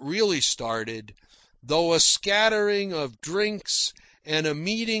we got really started, though a scattering of drinks and a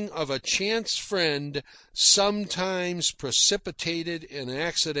meeting of a chance friend sometimes precipitated an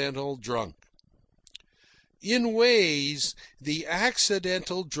accidental drunk. In ways, the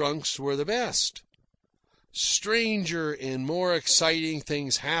accidental drunks were the best. Stranger and more exciting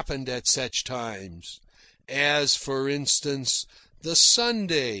things happened at such times, as, for instance, the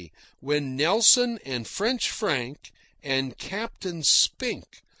Sunday when Nelson and French Frank and Captain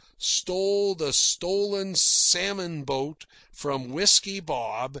Spink stole the stolen salmon boat from Whiskey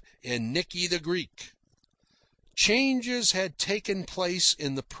Bob and Nicky the Greek. Changes had taken place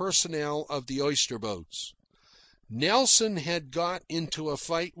in the personnel of the oyster boats. Nelson had got into a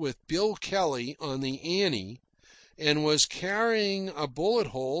fight with Bill Kelly on the Annie and was carrying a bullet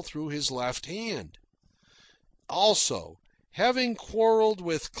hole through his left hand. Also, having quarreled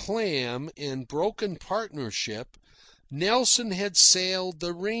with Clam and broken partnership, Nelson had sailed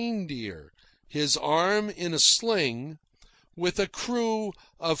the Reindeer, his arm in a sling, with a crew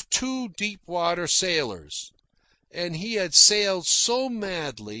of 2 deep-water sailors, and he had sailed so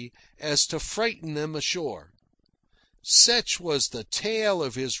madly as to frighten them ashore. Such was the tale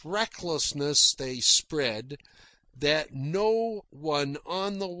of his recklessness they spread, that no one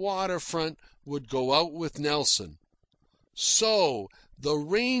on the waterfront would go out with Nelson. So the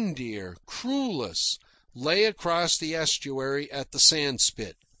Reindeer, crewless, lay across the estuary at the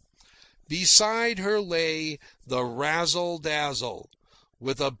Sandspit. Beside her lay the Razzle-Dazzle,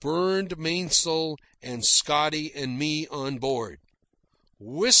 with a burned mainsail and Scotty and me on board.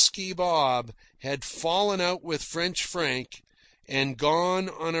 Whiskey Bob had fallen out with French Frank and gone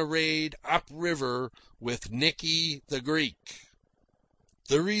on a raid upriver with Nicky the Greek.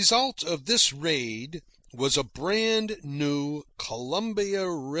 The result of this raid was a brand new Columbia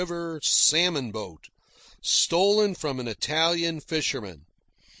River salmon boat, stolen from an Italian fisherman.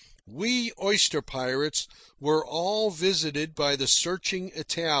 We oyster pirates were all visited by the searching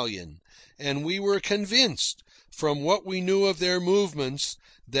Italian, and we were convinced, from what we knew of their movements,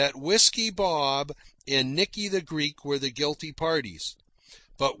 that Whiskey Bob and Nicky the Greek were the guilty parties.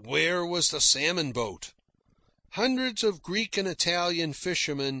 But where was the salmon boat? Hundreds of Greek and Italian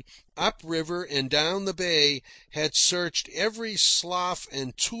fishermen upriver and down the bay had searched every slough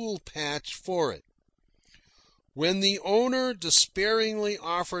and tool patch for it. When the owner despairingly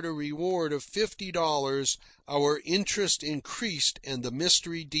offered a reward of $50, our interest increased and the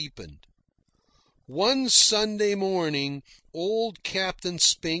mystery deepened. One Sunday morning, old Captain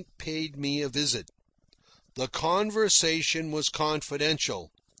Spink paid me a visit. The conversation was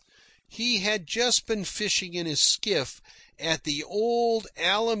confidential. He had just been fishing in his skiff at the old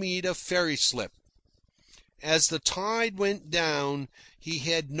Alameda ferry slip. As the tide went down, he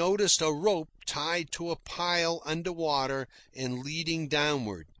had noticed a rope tied to a pile under water and leading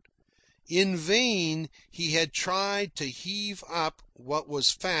downward. In vain he had tried to heave up what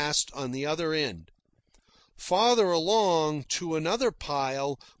was fast on the other end. Farther along, to another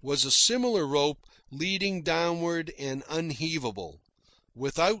pile, was a similar rope leading downward and unheavable.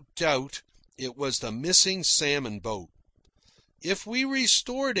 Without doubt, it was the missing salmon boat. If we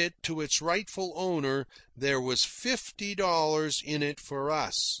restored it to its rightful owner, there was $50 in it for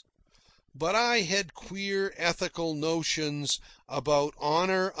us. But I had queer ethical notions about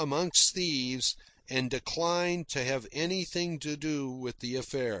honour amongst thieves and declined to have anything to do with the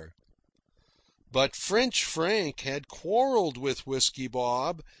affair. But French Frank had quarrelled with Whiskey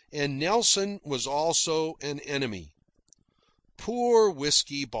Bob, and Nelson was also an enemy. Poor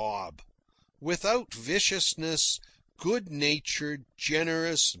Whiskey Bob! Without viciousness, good-natured,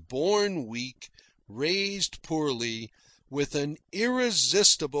 generous, born weak, raised poorly, with an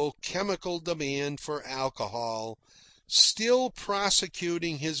irresistible chemical demand for alcohol, still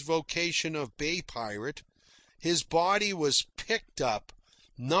prosecuting his vocation of bay pirate, his body was picked up,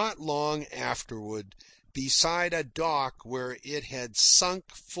 not long afterward, beside a dock where it had sunk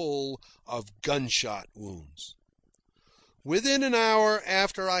full of gunshot wounds. Within an hour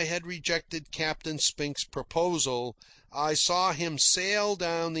after I had rejected Captain Spink's proposal, I saw him sail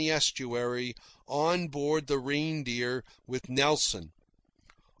down the estuary on board the Reindeer with Nelson.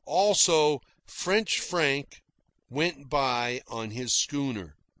 Also, French Frank went by on his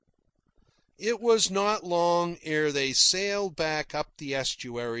schooner. It was not long ere they sailed back up the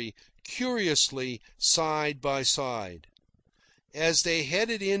estuary, curiously side by side. As they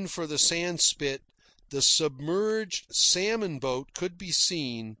headed in for the Sandspit, the submerged salmon boat could be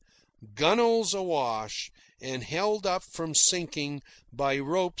seen, gunwales awash, and held up from sinking by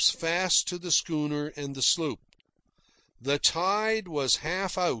ropes fast to the schooner and the sloop. The tide was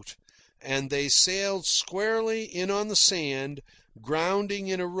half out, and they sailed squarely in on the sand, grounding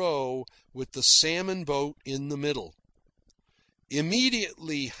in a row, with the salmon boat in the middle.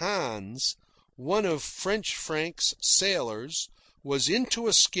 Immediately Hans, one of French Frank's sailors, was into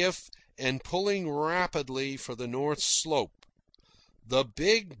a skiff and pulling rapidly for the north slope. The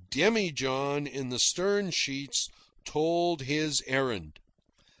big demijohn in the stern sheets told his errand.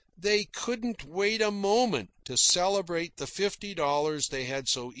 They couldn't wait a moment to celebrate the $50 they had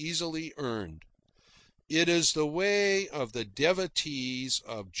so easily earned. It is the way of the devotees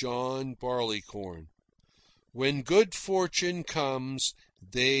of John Barleycorn. When good fortune comes,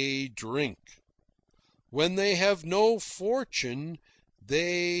 they drink. When they have no fortune,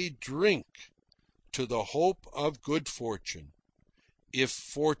 they drink to the hope of good fortune. If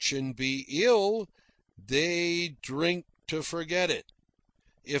fortune be ill, they drink to forget it.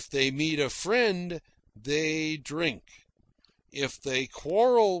 If they meet a friend, they drink. If they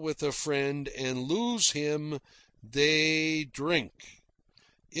quarrel with a friend and lose him, they drink.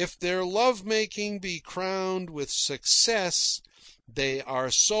 If their love-making be crowned with success, they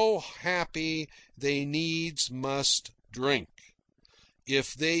are so happy they needs must drink.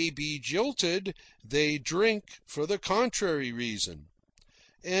 If they be jilted, they drink for the contrary reason.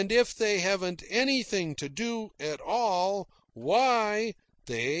 And if they haven't anything to do at all, why,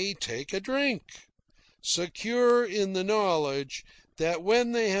 they take a drink, secure in the knowledge that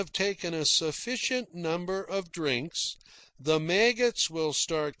when they have taken a sufficient number of drinks, the maggots will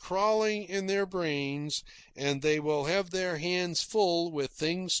start crawling in their brains and they will have their hands full with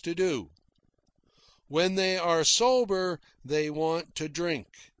things to do. When they are sober, they want to drink.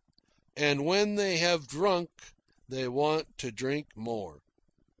 And when they have drunk, they want to drink more.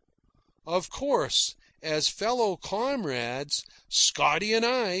 Of course, as fellow comrades, Scotty and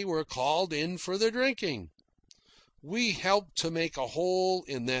I were called in for the drinking. We helped to make a hole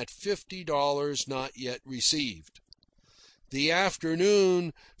in that $50 not yet received. The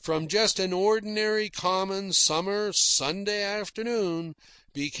afternoon, from just an ordinary common summer Sunday afternoon,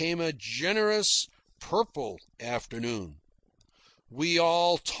 became a generous purple afternoon. We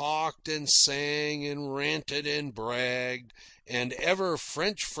all talked and sang and ranted and bragged, and ever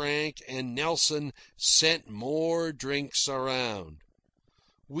French Frank and Nelson sent more drinks around.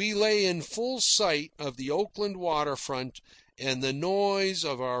 We lay in full sight of the Oakland waterfront, and the noise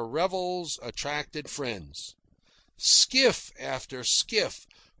of our revels attracted friends. Skiff after skiff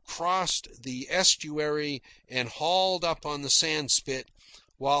crossed the estuary and hauled up on the sandspit,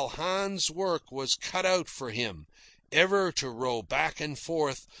 while Hans' work was cut out for him, ever to row back and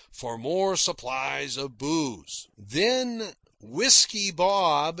forth for more supplies of booze. Then Whiskey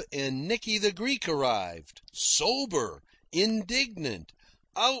Bob and Nicky the Greek arrived, sober, indignant,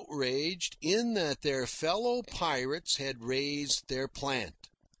 outraged in that their fellow pirates had raised their plant.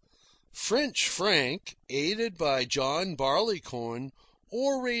 French Frank, aided by John Barleycorn,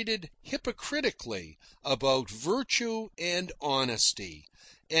 orated hypocritically about virtue and honesty,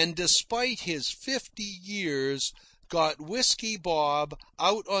 and despite his 50 years, got Whiskey Bob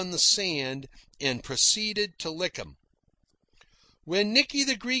out on the sand and proceeded to lick him. When Nicky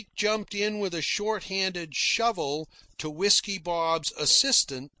the Greek jumped in with a short-handed shovel to Whiskey Bob's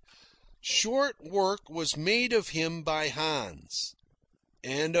assistant, short work was made of him by Hans.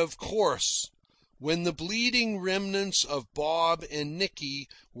 And, of course, when the bleeding remnants of Bob and Nicky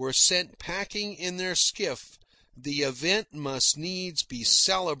were sent packing in their skiff, the event must needs be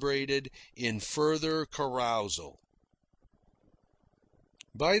celebrated in further carousal.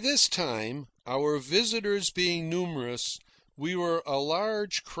 By this time, our visitors being numerous, we were a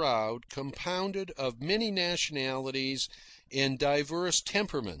large crowd compounded of many nationalities and diverse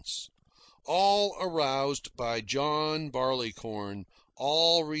temperaments, all aroused by John Barleycorn,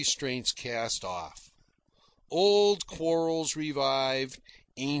 all restraints cast off. Old quarrels revived,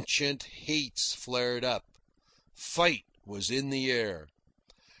 ancient hates flared up. Fight was in the air.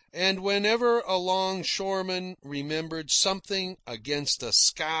 And whenever a longshoreman remembered something against a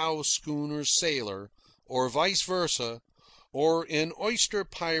scow schooner sailor, or vice versa, or an oyster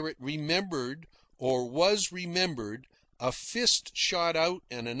pirate remembered or was remembered, a fist shot out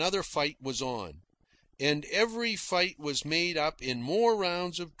and another fight was on. And every fight was made up in more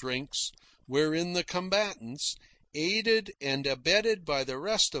rounds of drinks, wherein the combatants, aided and abetted by the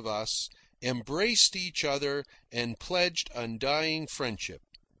rest of us, embraced each other and pledged undying friendship.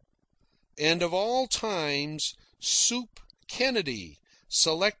 And of all times, Soup Kennedy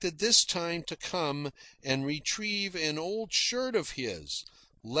selected this time to come and retrieve an old shirt of his,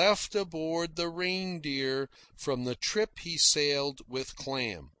 left aboard the Reindeer from the trip he sailed with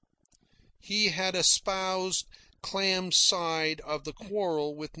Clam. He had espoused Clam's side of the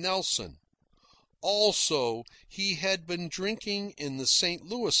quarrel with Nelson. Also, he had been drinking in the St.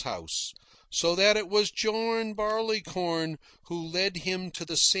 Louis house, so that it was John Barleycorn who led him to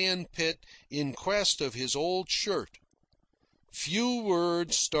the sandpit in quest of his old shirt. Few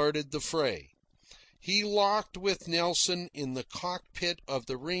words started the fray. he locked with Nelson in the cockpit of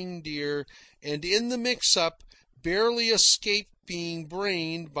the Reindeer, and in the mix-up barely escaped being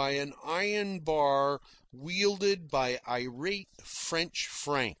brained by an iron bar wielded by irate French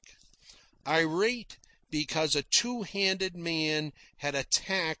Frank. Irate because a two-handed man had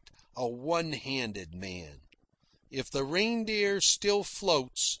attacked a one-handed man. If the Reindeer still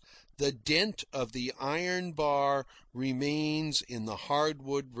floats, the dent of the iron bar remains in the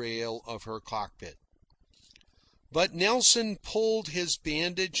hardwood rail of her cockpit. But Nelson pulled his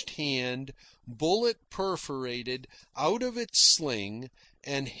bandaged hand, bullet perforated, out of its sling,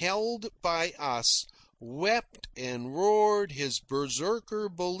 and held by us, wept and roared his berserker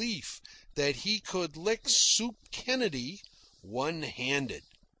belief that he could lick Soup Kennedy one-handed.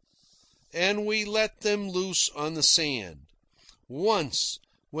 And we let them loose on the sand. Once,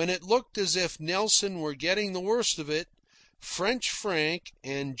 when it looked as if Nelson were getting the worst of it, French Frank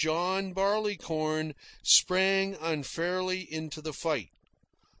and John Barleycorn sprang unfairly into the fight.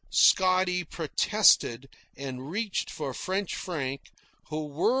 Scotty protested and reached for French Frank, who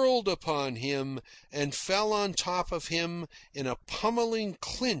whirled upon him and fell on top of him in a pummeling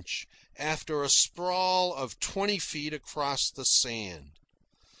clinch after a sprawl of 20 feet across the sand.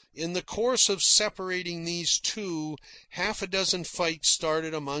 In the course of separating these two, half a dozen fights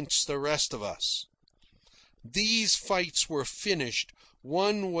started amongst the rest of us. These fights were finished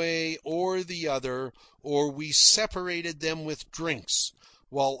one way or the other, or we separated them with drinks,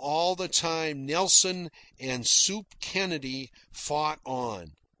 while all the time Nelson and Soup Kennedy fought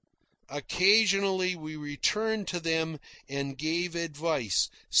on. Occasionally we returned to them and gave advice,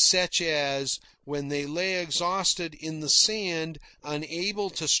 such as, when they lay exhausted in the sand, unable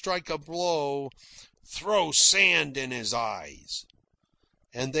to strike a blow, "Throw sand in his eyes."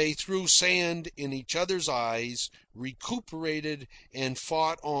 And they threw sand in each other's eyes, recuperated, and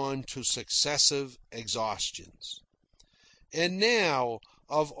fought on to successive exhaustions. And now,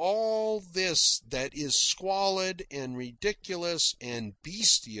 of all this that is squalid and ridiculous and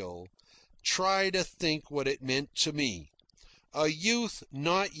bestial, try to think what it meant to me, a youth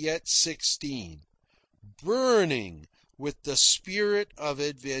not yet 16, burning with the spirit of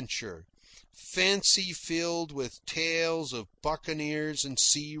adventure, fancy filled with tales of buccaneers and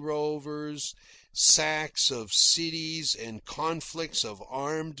sea rovers, sacks of cities and conflicts of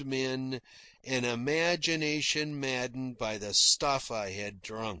armed men, and imagination maddened by the stuff I had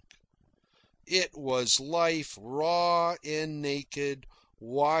drunk. It was life raw and naked,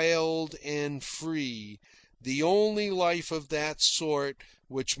 wild and free, the only life of that sort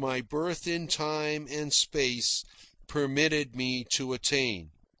which my birth in time and space permitted me to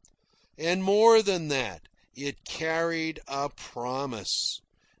attain. And more than that, it carried a promise.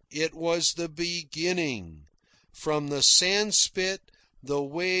 It was the beginning. From the sandspit, the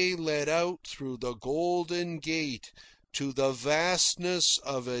way led out through the Golden Gate to the vastness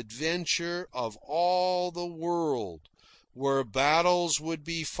of adventure of all the world, where battles would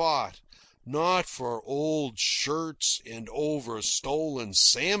be fought, not for old shirts and over stolen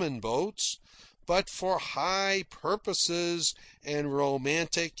salmon boats, but for high purposes and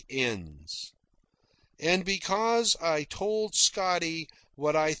romantic ends. And because I told Scotty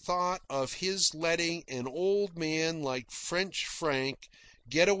what I thought of his letting an old man like French Frank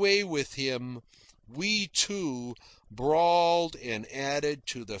get away with him, we, too, brawled and added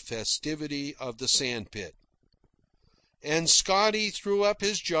to the festivity of the sandpit. And Scotty threw up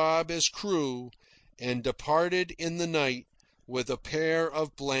his job as crew and departed in the night with a pair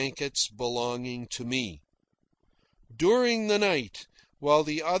of blankets belonging to me. During the night, while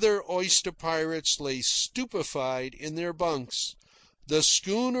the other oyster pirates lay stupefied in their bunks, the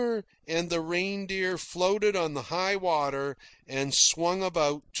schooner and the Reindeer floated on the high water and swung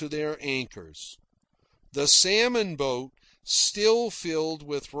about to their anchors. The salmon boat, still filled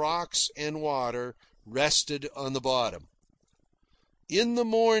with rocks and water, rested on the bottom. In the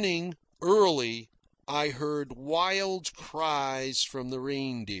morning, early, I heard wild cries from the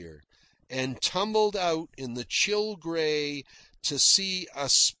Reindeer, and tumbled out in the chill gray to see a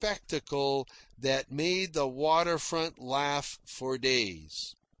spectacle that made the waterfront laugh for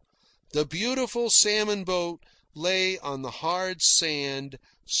days. The beautiful salmon boat lay on the hard sand,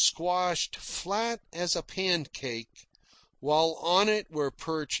 squashed flat as a pancake, while on it were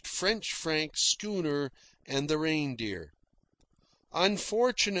perched French Frank's schooner and the Reindeer.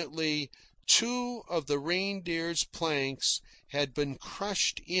 Unfortunately, 2 of the Reindeer's planks had been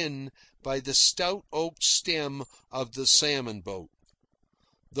crushed in by the stout oak stem of the salmon boat.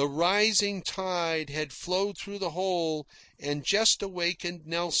 The rising tide had flowed through the hole and just awakened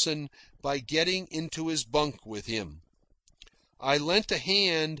Nelson by getting into his bunk with him. I lent a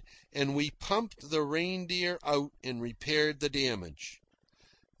hand, and we pumped the Reindeer out and repaired the damage.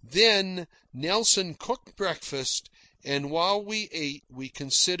 Then Nelson cooked breakfast, and while we ate, we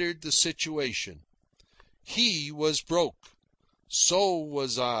considered the situation. He was broke. So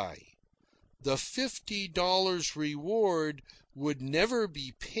was I. The $50 reward would never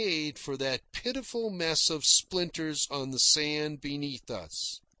be paid for that pitiful mess of splinters on the sand beneath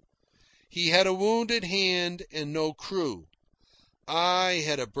us. He had a wounded hand and no crew. I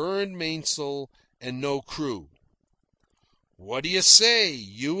had a burned mainsail and no crew. "What do you say,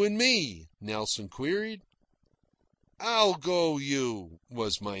 you and me?" Nelson queried. "I'll go you,"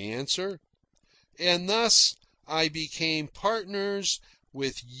 was my answer. And thus I became partners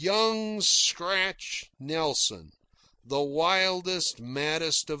with young Scratch Nelson, the wildest,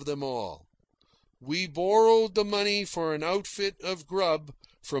 maddest of them all. We borrowed the money for an outfit of grub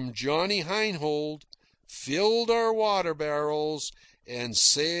from Johnny Heinhold, filled our water barrels, and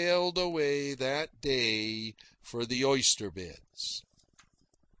sailed away that day for the oyster beds.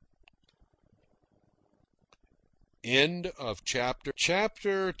 End of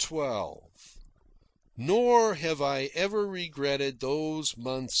chapter 12. Nor have I ever regretted those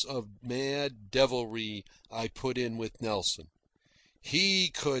months of mad devilry I put in with Nelson. He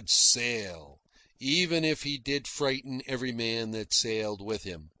could sail, even if he did frighten every man that sailed with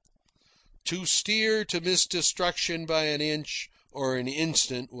him. To steer to misdestruction by an inch or an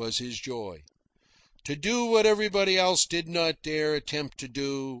instant was his joy. To do what everybody else did not dare attempt to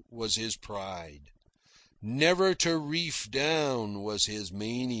do was his pride. Never to reef down was his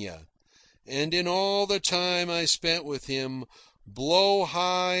mania. And in all the time I spent with him, blow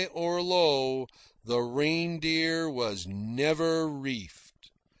high or low, the Reindeer was never reefed.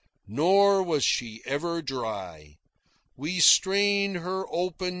 Nor was she ever dry. We strained her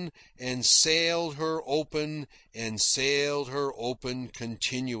open and sailed her open and sailed her open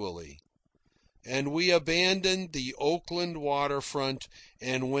continually. And we abandoned the Oakland waterfront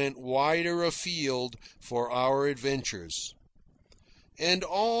and went wider afield for our adventures. And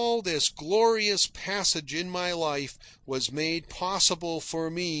all this glorious passage in my life was made possible for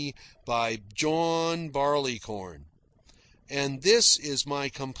me by John Barleycorn. And this is my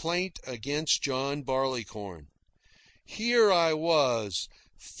complaint against John Barleycorn. Here I was,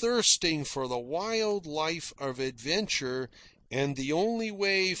 thirsting for the wild life of adventure, and the only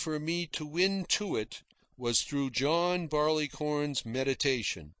way for me to win to it was through John Barleycorn's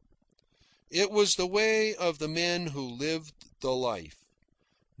meditation. It was the way of the men who lived the life.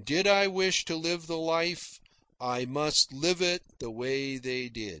 Did I wish to live the life, I must live it the way they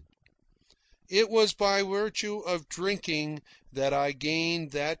did. It was by virtue of drinking that I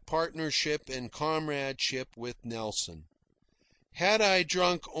gained that partnership and comradeship with Nelson. Had I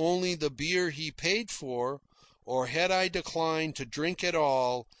drunk only the beer he paid for, or had I declined to drink at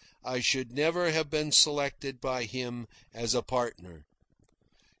all, I should never have been selected by him as a partner.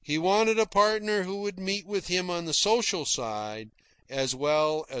 He wanted a partner who would meet with him on the social side as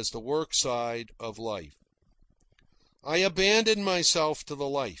well as the work side of life. I abandoned myself to the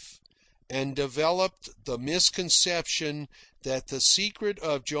life and developed the misconception that the secret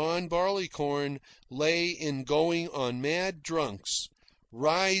of John Barleycorn lay in going on mad drunks,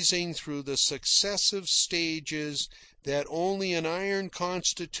 rising through the successive stages that only an iron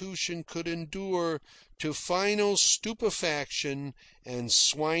constitution could endure to final stupefaction and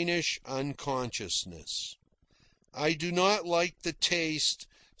swinish unconsciousness. I do not like the taste,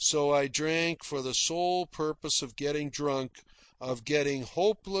 so I drank for the sole purpose of getting drunk, of getting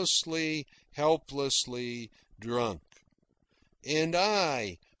hopelessly, helplessly drunk. And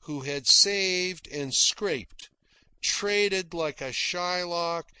I, who had saved and scraped, traded like a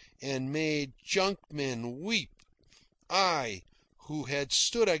Shylock and made junkmen weep. I, who had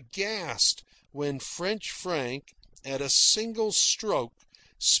stood aghast when French Frank, at a single stroke,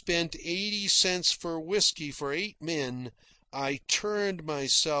 spent 80 cents for whiskey for 8 men, I turned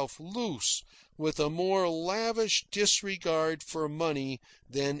myself loose with a more lavish disregard for money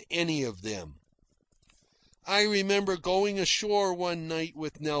than any of them. I remember going ashore one night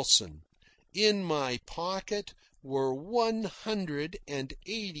with Nelson. In my pocket were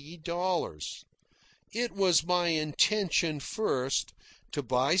 $180. It was my intention first to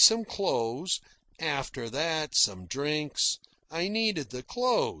buy some clothes, after that some drinks. I needed the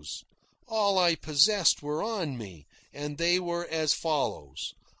clothes. All I possessed were on me, and they were as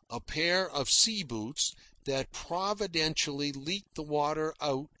follows: a pair of sea boots that providentially leaked the water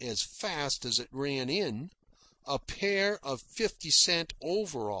out as fast as it ran in, a pair of 50-cent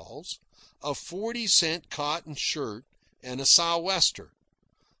overalls, a 40-cent cotton shirt, and a sou'wester.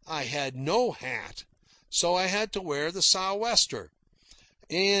 I had no hat, so I had to wear the sou'wester.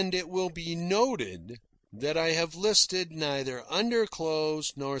 And it will be noted that I have listed neither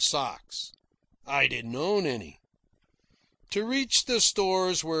underclothes nor socks. I didn't own any. To reach the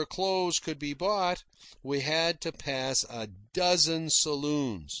stores where clothes could be bought, we had to pass a dozen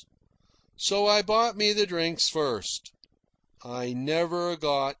saloons. So I bought me the drinks first. I never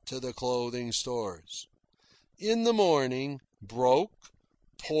got to the clothing stores. In the morning, broke,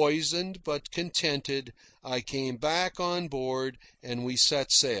 poisoned but contented, I came back on board and we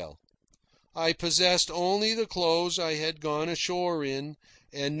set sail. I possessed only the clothes I had gone ashore in,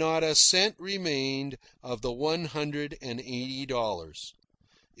 and not a cent remained of the $180.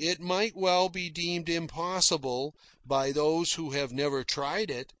 It might well be deemed impossible by those who have never tried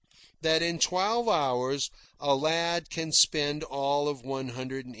it that in 12 hours a lad can spend all of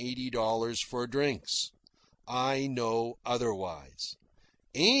 $180 for drinks. I know otherwise.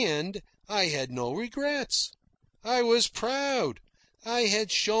 And I had no regrets. I was proud. I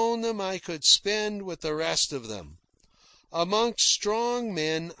had shown them I could spend with the rest of them. Amongst strong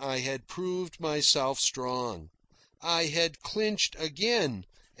men I had proved myself strong. I had clinched again,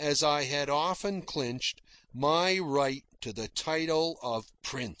 as I had often clinched, my right to the title of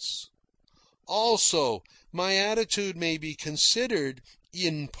Prince. Also, my attitude may be considered,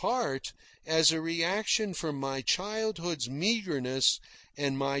 in part, as a reaction from my childhood's meagreness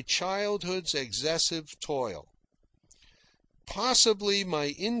and my childhood's excessive toil. Possibly my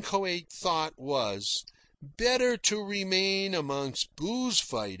inchoate thought was, better to remain amongst booze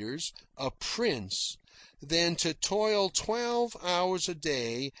fighters, a prince, than to toil 12 hours a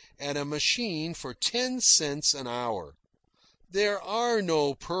day at a machine for 10 cents an hour. There are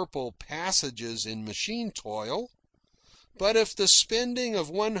no purple passages in machine toil. But if the spending of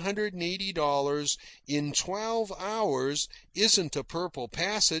 $180 in 12 hours isn't a purple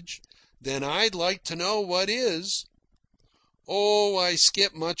passage, then I'd like to know what is. Oh, I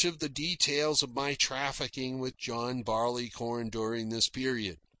skip much of the details of my trafficking with John Barleycorn during this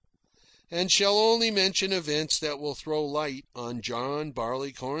period, and shall only mention events that will throw light on John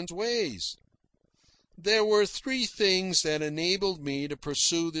Barleycorn's ways. There were 3 things that enabled me to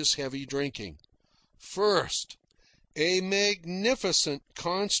pursue this heavy drinking. First, a magnificent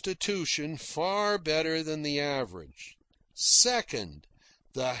constitution far better than the average. Second,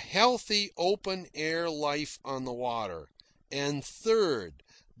 the healthy open-air life on the water. And third,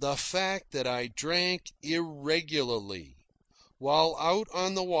 the fact that I drank irregularly. While out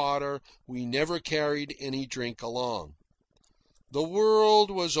on the water, we never carried any drink along. The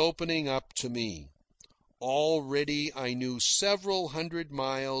world was opening up to me. Already I knew several hundred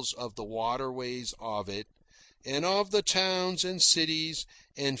miles of the waterways of it, and of the towns and cities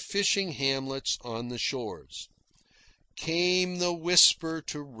and fishing hamlets on the shores. Came the whisper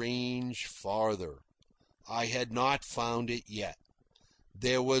to range farther. I had not found it yet.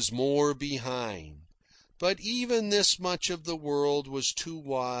 There was more behind. But even this much of the world was too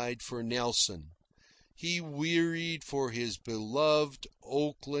wide for Nelson. He wearied for his beloved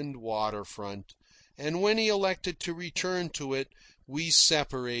Oakland waterfront, and when he elected to return to it, we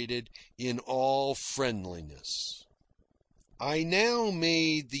separated in all friendliness. I now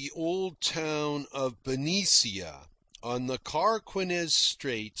made the old town of Benicia on the Carquinez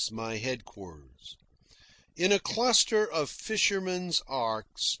Straits my headquarters. In a cluster of fishermen's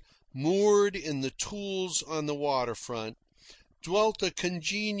arks, moored in the tules on the waterfront, dwelt a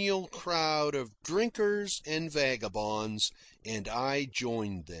congenial crowd of drinkers and vagabonds, and I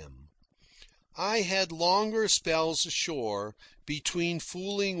joined them. I had longer spells ashore, between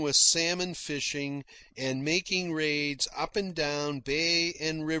fooling with salmon fishing and making raids up and down bay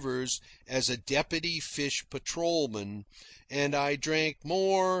and rivers as a deputy fish patrolman, and I drank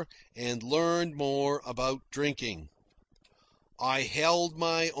more and learned more about drinking. I held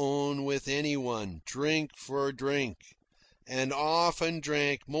my own with anyone, drink for drink, and often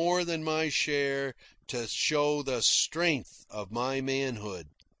drank more than my share to show the strength of my manhood.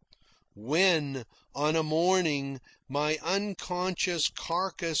 When, on a morning, my unconscious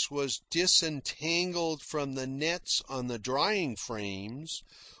carcass was disentangled from the nets on the drying frames,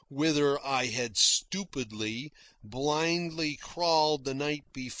 whither I had stupidly, blindly crawled the night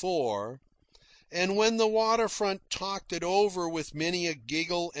before, and when the waterfront talked it over with many a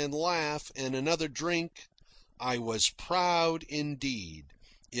giggle and laugh and another drink, I was proud indeed.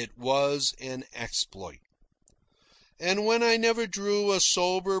 It was an exploit. And when I never drew a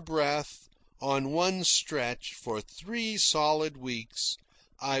sober breath on one stretch for 3 solid weeks,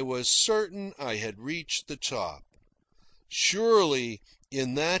 I was certain I had reached the top. Surely,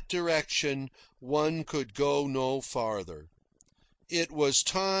 in that direction, one could go no farther. It was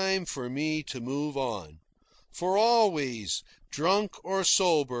time for me to move on. For always, drunk or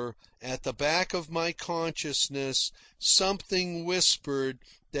sober, at the back of my consciousness, something whispered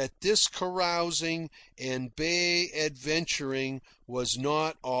that this carousing and bay adventuring was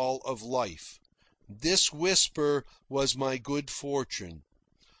not all of life. This whisper was my good fortune.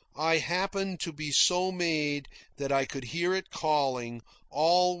 I happened to be so made that I could hear it calling,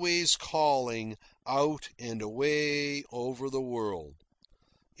 always calling, out and away over the world.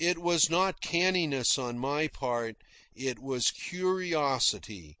 It was not canniness on my part. It was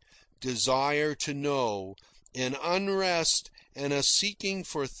curiosity, desire to know, an unrest and a seeking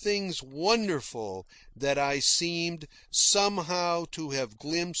for things wonderful that I seemed somehow to have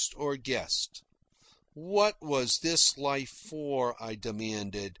glimpsed or guessed. What was this life for, I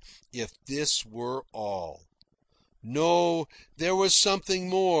demanded, if this were all? No, there was something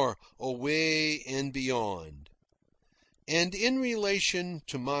more, away and beyond. And in relation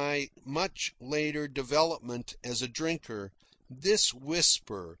to my much later development as a drinker, this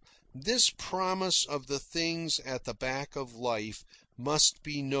whisper, this promise of the things at the back of life must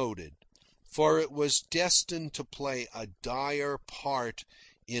be noted, for it was destined to play a dire part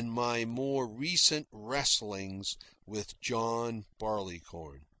in my more recent wrestlings with John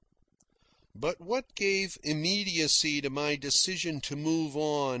Barleycorn. But what gave immediacy to my decision to move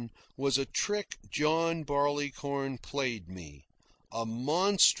on was a trick John Barleycorn played me, a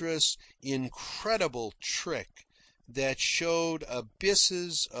monstrous, incredible trick that showed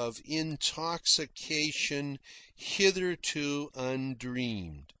abysses of intoxication hitherto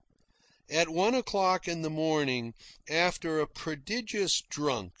undreamed. At 1:00 in the morning, after a prodigious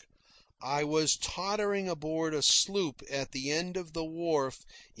drunk, I was tottering aboard a sloop at the end of the wharf,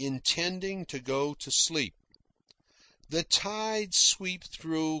 intending to go to sleep. The tide swept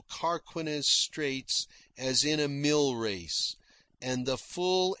through Carquinez Straits as in a mill race, and the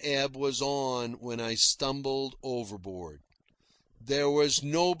full ebb was on when I stumbled overboard. There was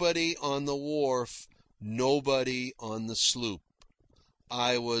nobody on the wharf, nobody on the sloop.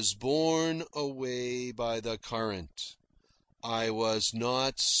 I was borne away by the current. I was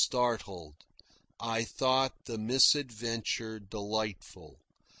not startled. I thought the misadventure delightful.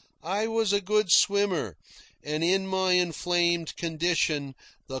 I was a good swimmer, and in my inflamed condition,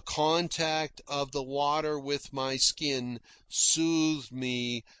 the contact of the water with my skin soothed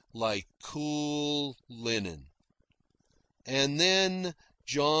me like cool linen. And then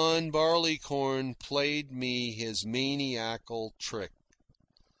John Barleycorn played me his maniacal trick.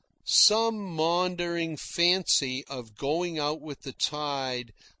 Some maundering fancy of going out with the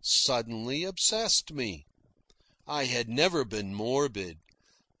tide suddenly obsessed me. I had never been morbid.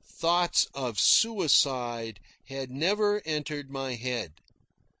 Thoughts of suicide had never entered my head.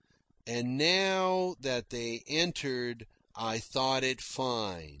 And now that they entered, I thought it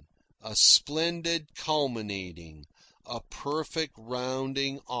fine, a splendid culminating, a perfect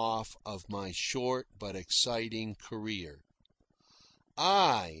rounding off of my short but exciting career.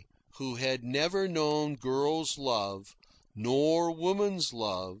 I, who had never known girl's love, nor woman's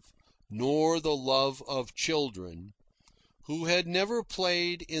love, nor the love of children, who had never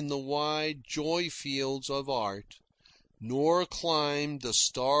played in the wide joy fields of art, nor climbed the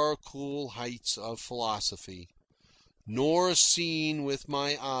star-cool heights of philosophy, nor seen with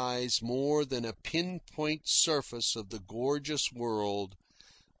my eyes more than a pinpoint surface of the gorgeous world,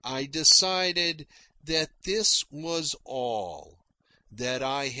 I decided that this was all, that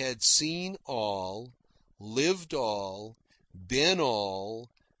I had seen all, lived all, been all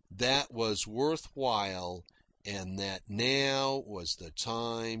that was worth while, and that now was the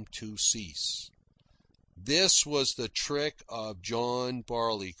time to cease. This was the trick of John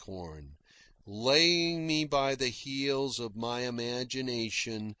Barleycorn, laying me by the heels of my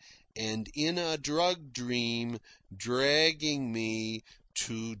imagination and in a drug dream dragging me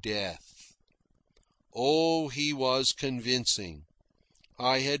to death. Oh, he was convincing.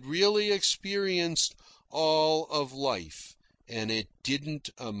 I had really experienced all of life, and it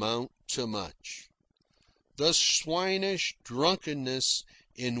didn't amount to much. The swinish drunkenness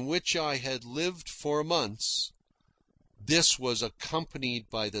in which I had lived for months, this was accompanied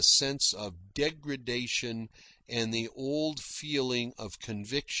by the sense of degradation and the old feeling of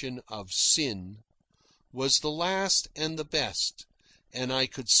conviction of sin, was the last and the best, and I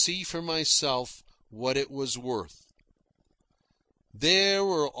could see for myself what it was worth. There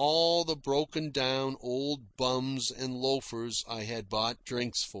were all the broken-down old bums and loafers I had bought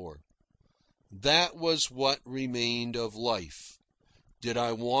drinks for. That was what remained of life. Did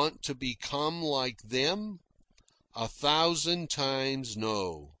I want to become like them? 1,000 times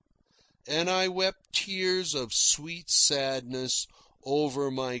no. And I wept tears of sweet sadness over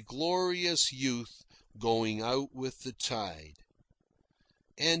my glorious youth going out with the tide.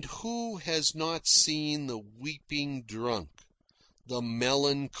 And who has not seen the weeping drunk, the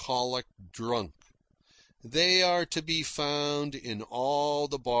melancholic drunk? They are to be found in all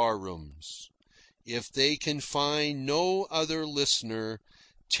the bar-rooms. If they can find no other listener,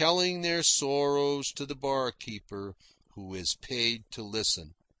 telling their sorrows to the barkeeper who is paid to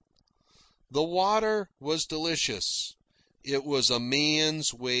listen. The water was delicious. It was a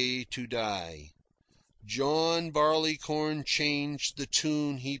man's way to die. John Barleycorn changed the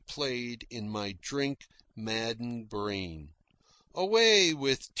tune he played in my drink-maddened brain. Away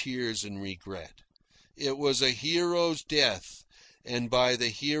with tears and regret. It was a hero's death, and by the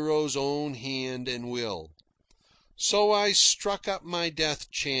hero's own hand and will. So I struck up my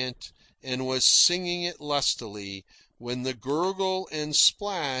death chant and was singing it lustily when the gurgle and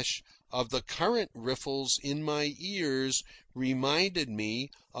splash of the current riffles in my ears reminded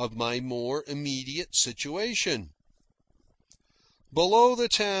me of my more immediate situation. Below the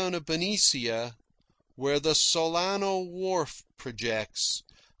town of Benicia, where the Solano Wharf projects,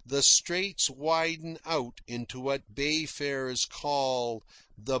 the straits widen out into what bayfarers call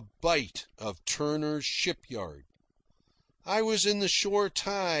the bight of Turner's shipyard. I was in the shore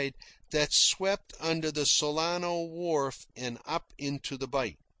tide that swept under the Solano Wharf and up into the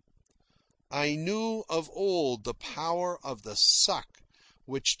bight. I knew of old the power of the suck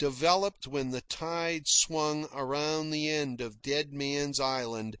which developed when the tide swung around the end of Dead Man's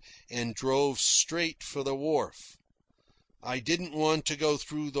Island and drove straight for the wharf. I didn't want to go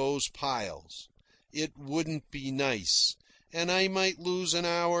through those piles. It wouldn't be nice, and I might lose an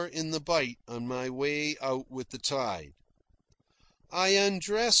hour in the bight on my way out with the tide. I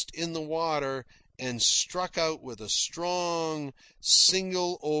undressed in the water and struck out with a strong,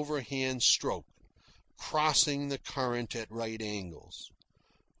 single overhand stroke, crossing the current at right angles.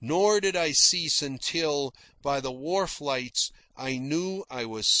 Nor did I cease until, by the wharf lights, I knew I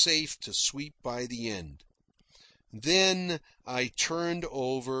was safe to sweep by the end. Then I turned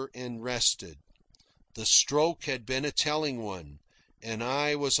over and rested. The stroke had been a telling one, and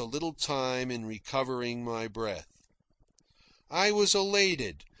I was a little time in recovering my breath. I was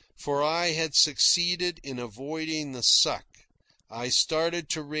elated, for I had succeeded in avoiding the suck. I started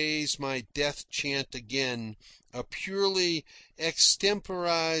to raise my death chant again, a purely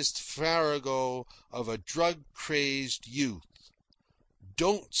extemporized farrago of a drug-crazed youth.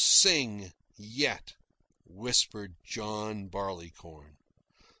 "Don't sing yet," whispered John Barleycorn.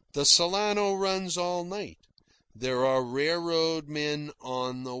 "The Solano runs all night. There are railroad men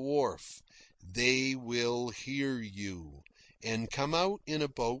on the wharf. They will hear you, and come out in a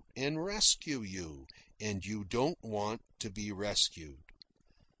boat and rescue you, and you don't want to be rescued."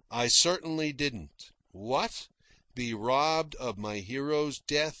 I certainly didn't. What? Be robbed of my hero's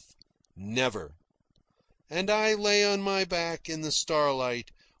death? Never. And I lay on my back in the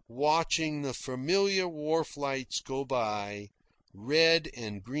starlight, watching the familiar wharf lights go by, red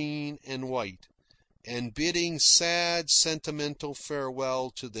and green and white, and bidding sad, sentimental farewell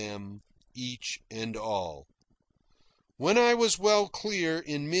to them, each and all. When I was well clear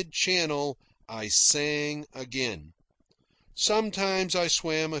in mid-channel, I sang again. Sometimes I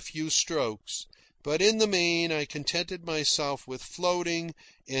swam a few strokes, but in the main I contented myself with floating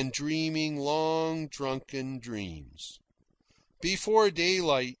and dreaming long, drunken dreams. Before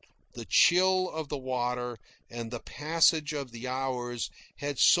daylight, the chill of the water and the passage of the hours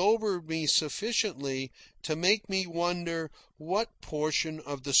had sobered me sufficiently to make me wonder what portion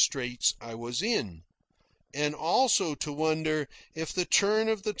of the straits I was in, and also to wonder if the turn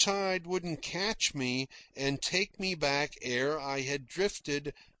of the tide wouldn't catch me and take me back ere I had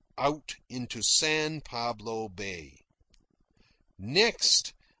drifted out into San Pablo Bay.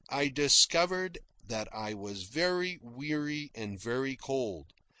 Next, I discovered that I was very weary and very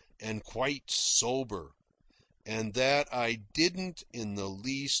cold, and quite sober, and that I didn't in the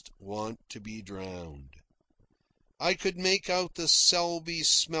least want to be drowned. I could make out the Selby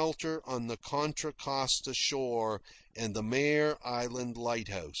smelter on the Contra Costa shore and the Mare Island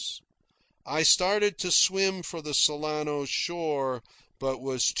lighthouse. I started to swim for the Solano shore, but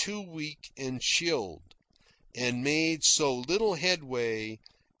was too weak and chilled, and made so little headway,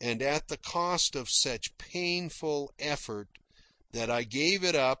 and at the cost of such painful effort, that I gave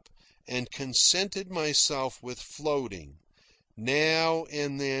it up and contented myself with floating, now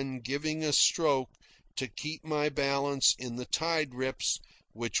and then giving a stroke to keep my balance in the tide rips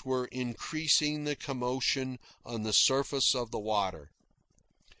which were increasing the commotion on the surface of the water.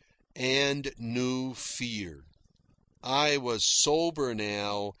 And new fear. I was sober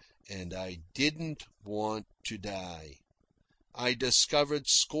now, and I didn't want to die. I discovered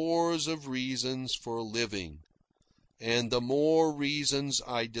scores of reasons for living. And the more reasons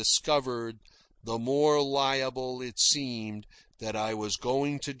I discovered, the more liable it seemed that I was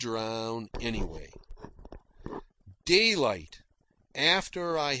going to drown anyway. Daylight,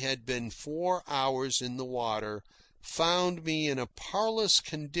 after I had been 4 hours in the water, found me in a parlous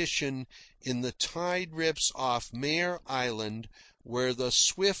condition in the tide rips off Mare Island, where the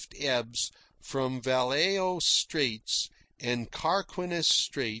swift ebbs from Vallejo Straits and Carquinez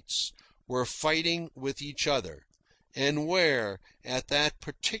Straits were fighting with each other, and where, at that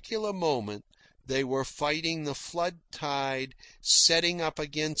particular moment, they were fighting the flood tide setting up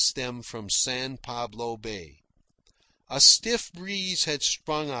against them from San Pablo Bay. A stiff breeze had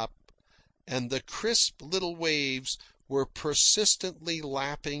sprung up, and the crisp little waves were persistently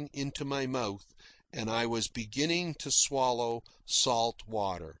lapping into my mouth, and I was beginning to swallow salt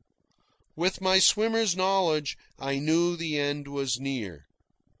water. With my swimmer's knowledge, I knew the end was near.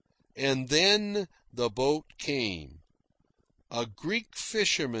 And then the boat came. A Greek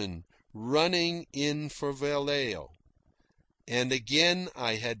fisherman running in for Vallejo. And again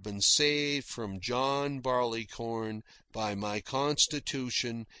I had been saved from John Barleycorn by my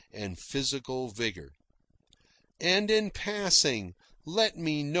constitution and physical vigour. And in passing, let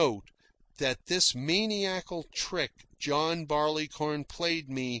me note that this maniacal trick John Barleycorn played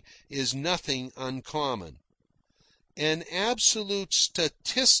me is nothing uncommon. An absolute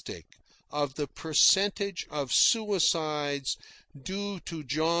statistic of the percentage of suicides due to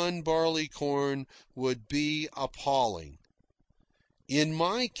John Barleycorn would be appalling. In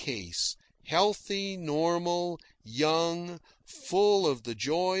my case, healthy, normal, young, full of the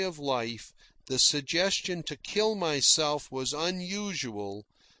joy of life, the suggestion to kill myself was unusual,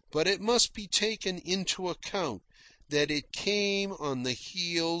 but it must be taken into account that it came on the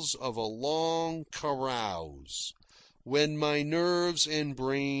heels of a long carouse, when my nerves and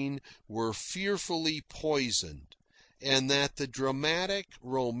brain were fearfully poisoned, and that the dramatic,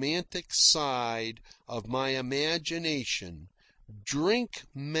 romantic side of my imagination,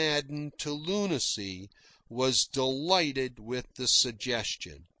 drink-maddened to lunacy, was delighted with the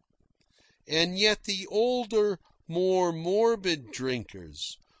suggestion. And yet the older, more morbid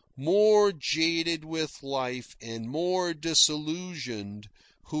drinkers, more jaded with life and more disillusioned,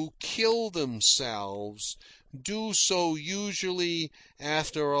 who kill themselves, do so usually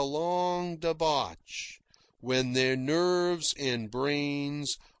after a long debauch, when their nerves and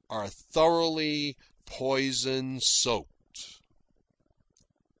brains are thoroughly poison-soaked.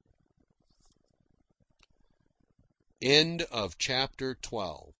 End of chapter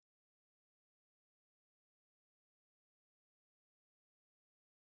 12.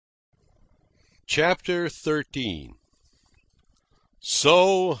 Chapter 13.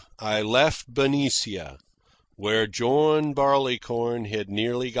 So I left Benicia, where John Barleycorn had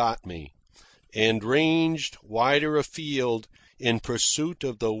nearly got me, and ranged wider afield in pursuit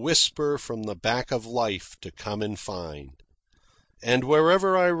of the whisper from the back of life to come and find. And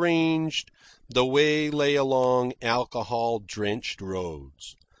wherever I ranged, the way lay along alcohol-drenched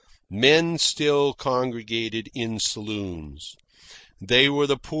roads. Men still congregated in saloons. They were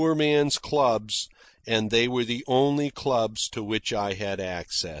the poor man's clubs, and they were the only clubs to which I had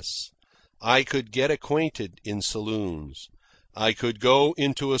access. I could get acquainted in saloons. I could go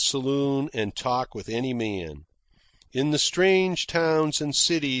into a saloon and talk with any man. In the strange towns and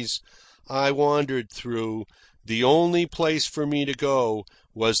cities I wandered through, the only place for me to go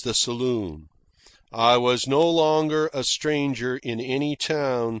was the saloon. I was no longer a stranger in any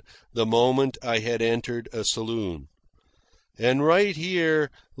town the moment I had entered a saloon. And right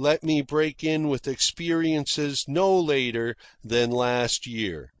here let me break in with experiences no later than last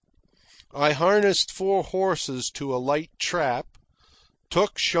year. I harnessed 4 horses to a light trap,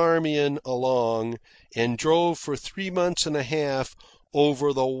 took Charmian along, and drove for 3 months and a half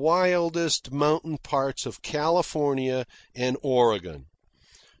over the wildest mountain parts of California and Oregon.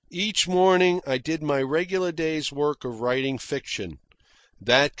 Each morning I did my regular day's work of writing fiction.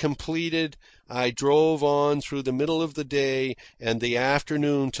 That completed, I drove on through the middle of the day and the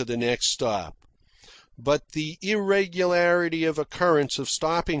afternoon to the next stop. But the irregularity of occurrence of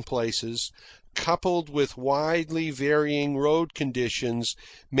stopping places, coupled with widely varying road conditions,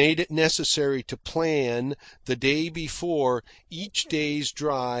 made it necessary to plan, the day before, each day's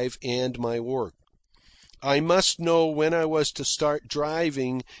drive and my work. I must know when I was to start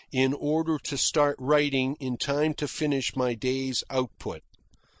driving in order to start writing in time to finish my day's output.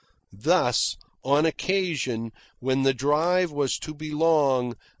 Thus, on occasion, when the drive was to be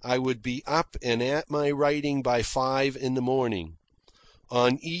long, I would be up and at my writing by 5 in the morning.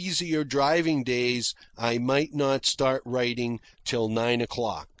 On easier driving days, I might not start writing till 9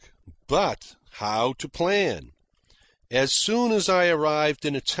 o'clock. But how to plan? As soon as I arrived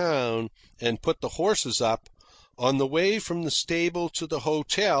in a town and put the horses up, on the way from the stable to the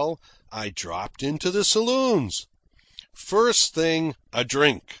hotel, I dropped into the saloons. First thing, a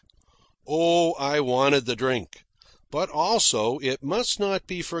drink. Oh, I wanted the drink. But also, it must not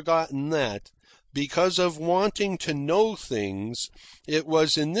be forgotten that, because of wanting to know things, it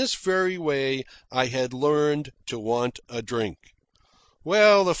was in this very way I had learned to want a drink.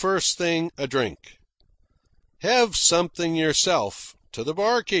 Well, the first thing, a drink. Have something yourself, to the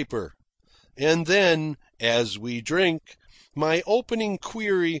barkeeper. And then, as we drink, my opening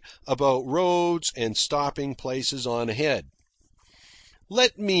query about roads and stopping places on ahead.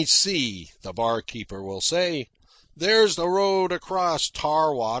 Let me see, the barkeeper will say. There's the road across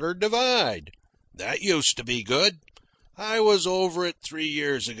Tarwater Divide. That used to be good. I was over it 3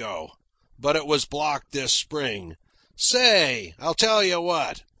 years ago, but it was blocked this spring. Say, I'll tell you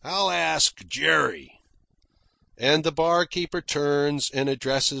what, I'll ask Jerry. And the barkeeper turns and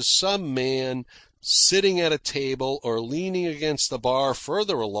addresses some man sitting at a table or leaning against the bar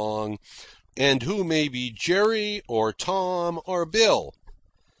further along, and who may be Jerry or Tom or Bill.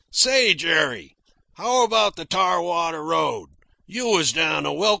 Say, Jerry, how about the Tarwater Road? You was down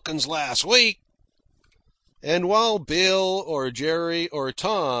to Wilkins last week. And while Bill or Jerry or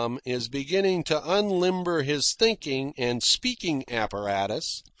Tom is beginning to unlimber his thinking and speaking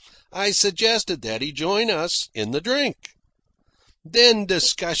apparatus, I suggested that he join us in the drink. Then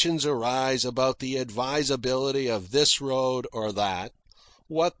discussions arise about the advisability of this road or that,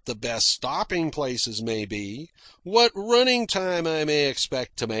 what the best stopping places may be, what running time I may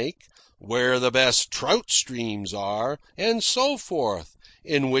expect to make, where the best trout streams are, and so forth,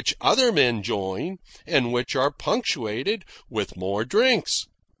 in which other men join, and which are punctuated with more drinks.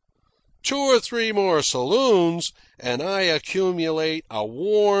 2 or 3 more saloons, and I accumulate a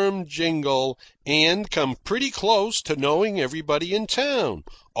warm jingle and come pretty close to knowing everybody in town,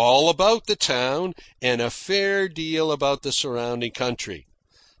 all about the town, and a fair deal about the surrounding country.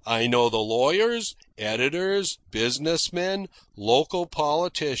 I know the lawyers, editors, businessmen, local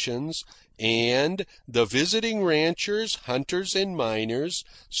politicians, and the visiting ranchers, hunters, and miners,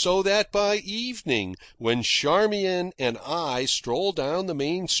 so that by evening, when Charmian and I stroll down the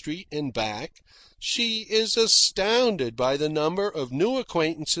main street and back, she is astounded by the number of new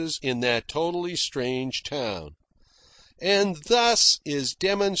acquaintances in that totally strange town. And thus is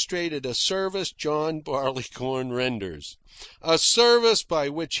demonstrated a service John Barleycorn renders, a service by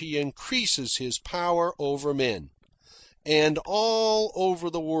which he increases his power over men. And all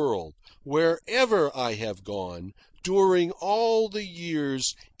over the world, wherever I have gone, during all the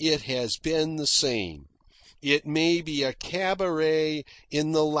years, it has been the same. It may be a cabaret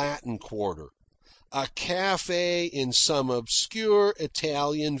in the Latin Quarter, a cafe in some obscure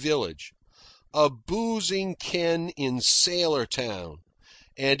Italian village, a boozing ken in Sailor Town,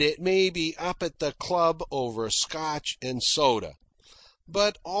 and it may be up at the club over scotch and soda.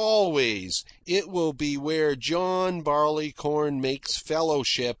 But always it will be where John Barleycorn makes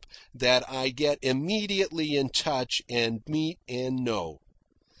fellowship that I get immediately in touch and meet and know.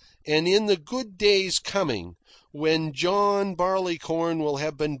 And in the good days coming, when John Barleycorn will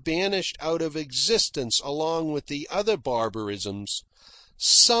have been banished out of existence along with the other barbarisms,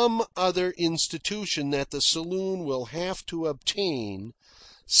 some other institution that the saloon will have to obtain,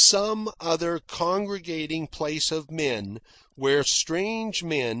 some other congregating place of men where strange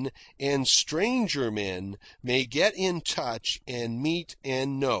men and stranger men may get in touch and meet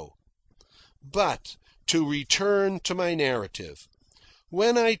and know. But to return to my narrative.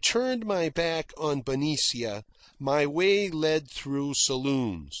 When I turned my back on Benicia, my way led through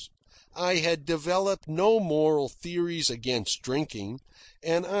saloons. I had developed no moral theories against drinking,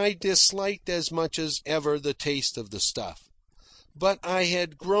 and I disliked as much as ever the taste of the stuff. But I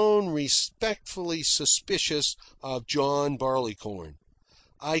had grown respectfully suspicious of John Barleycorn.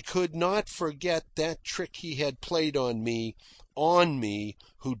 I could not forget that trick he had played on me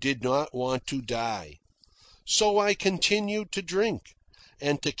who did not want to die. So I continued to drink,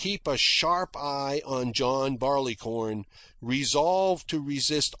 and to keep a sharp eye on John Barleycorn, resolved to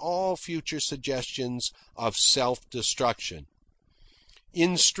resist all future suggestions of self-destruction.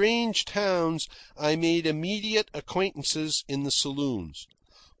 In strange towns, I made immediate acquaintances in the saloons.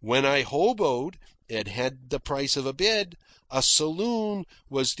 When I hoboed and had the price of a bed, a saloon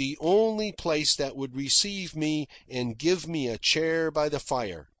was the only place that would receive me and give me a chair by the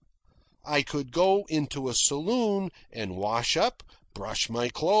fire. I could go into a saloon and wash up, brush my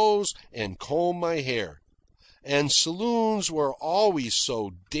clothes, and comb my hair. and saloons were always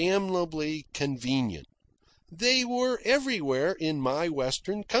so damnably convenient. They were everywhere in my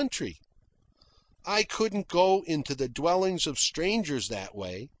Western country. I couldn't go into the dwellings of strangers that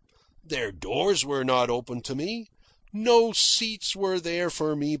way. Their doors were not open to me. No seats were there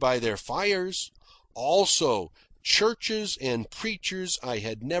for me by their fires. Also, churches and preachers I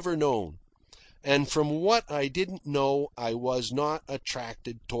had never known. And from what I didn't know, I was not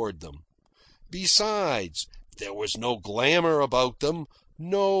attracted toward them. Besides, there was no glamour about them,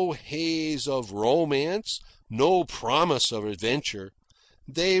 no haze of romance, no promise of adventure.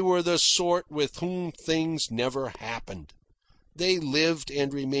 They were the sort with whom things never happened. They lived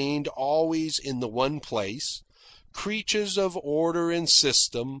and remained always in the one place, creatures of order and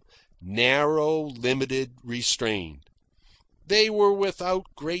system, narrow, limited, restrained. They were without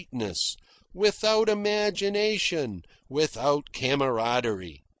greatness, without imagination, without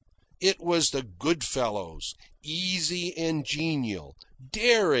camaraderie. It was the good fellows, easy and genial,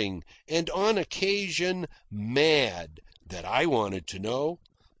 daring, and on occasion mad, that I wanted to know.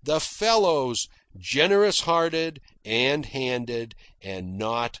 The fellows, generous-hearted and handed, and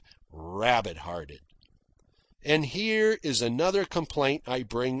not rabbit-hearted. And here is another complaint I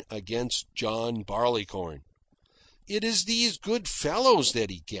bring against John Barleycorn. It is these good fellows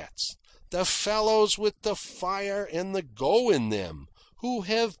that he gets, the fellows with the fire and the go in them, who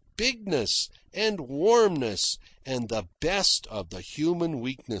have bigness and warmness and the best of the human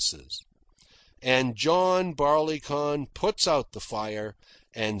weaknesses. And John Barleycorn puts out the fire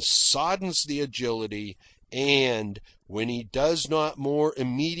and soddens the agility, and, when he does not more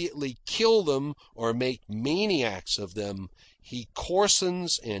immediately kill them or make maniacs of them, he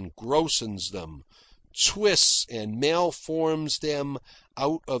coarsens and grossens them, twists and malforms them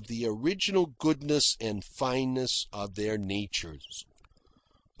out of the original goodness and fineness of their natures.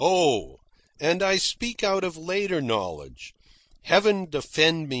 Oh, and I speak out of later knowledge. Heaven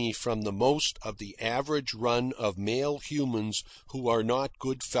defend me from the most of the average run of male humans who are not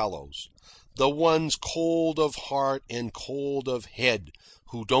good fellows, the ones cold of heart and cold of head,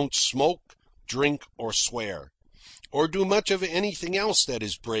 who don't smoke, drink, or swear, or do much of anything else that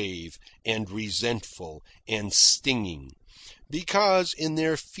is brave and resentful and stinging, because in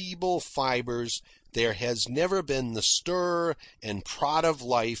their feeble fibres there has never been the stir and prod of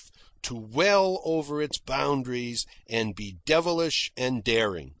life to well over its boundaries and be devilish and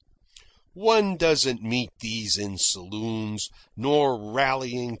daring. One doesn't meet these in saloons, nor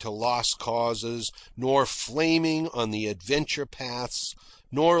rallying to lost causes, nor flaming on the adventure paths,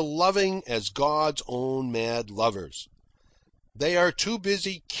 nor loving as God's own mad lovers. They are too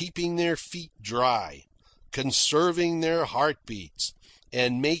busy keeping their feet dry, conserving their heartbeats,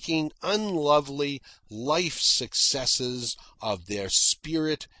 and making unlovely life successes of their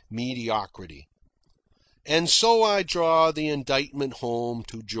spirit mediocrity. And so I draw the indictment home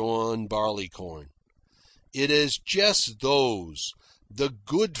to John Barleycorn. It is just those, the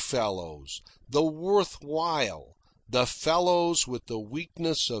good fellows, the worthwhile, the fellows with the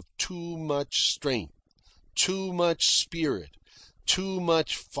weakness of too much strength, too much spirit, too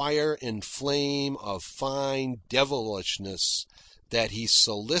much fire and flame of fine devilishness, that he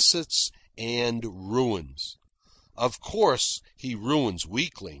solicits and ruins. Of course, he ruins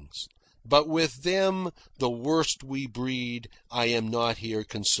weaklings, but with them, the worst we breed, I am not here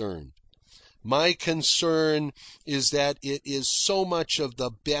concerned. My concern is that it is so much of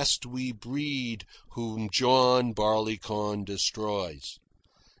the best we breed whom John Barleycorn destroys.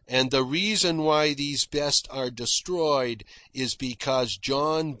 And the reason why these best are destroyed is because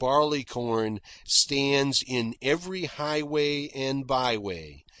John Barleycorn stands in every highway and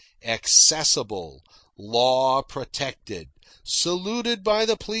byway, accessible, law-protected, saluted by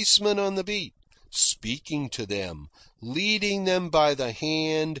the policeman on the beat, speaking to them, leading them by the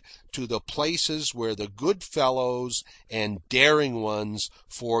hand to the places where the good fellows and daring ones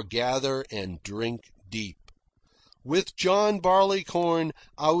foregather and drink deep. With John Barleycorn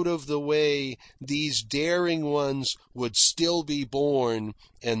out of the way, these daring ones would still be born,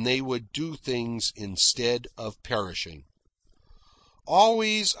 and they would do things instead of perishing.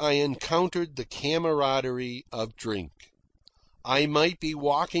 Always I encountered the camaraderie of drink. I might be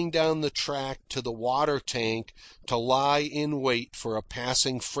walking down the track to the water tank to lie in wait for a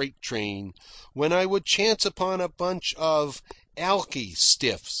passing freight train, when I would chance upon a bunch of alky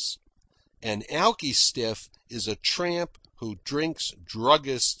stiffs. An alky stiff is a tramp who drinks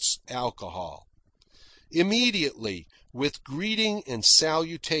druggists' alcohol. Immediately, with greeting and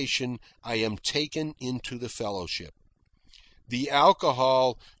salutation, I am taken into the fellowship. The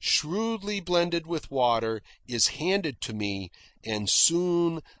alcohol, shrewdly blended with water, is handed to me, and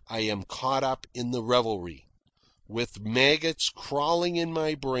soon I am caught up in the revelry. with maggots crawling in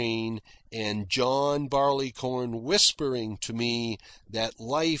my brain and John Barleycorn whispering to me that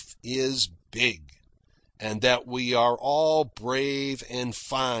life is big and that we are all brave and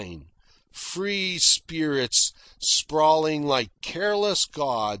fine, free spirits sprawling like careless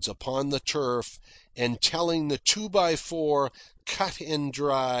gods upon the turf and telling the 2x4 cut and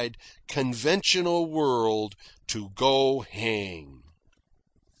dried conventional world to go hang.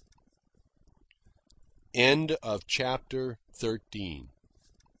 End of chapter 13.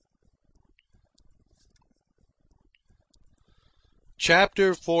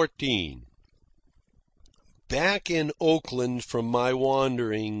 Chapter 14. Back in Oakland from my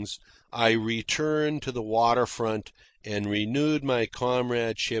wanderings, I returned to the waterfront and renewed my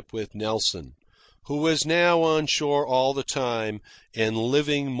comradeship with Nelson, who was now on shore all the time and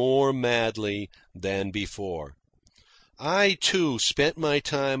living more madly than before. I, too, spent my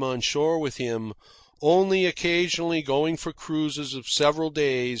time on shore with him, only occasionally going for cruises of several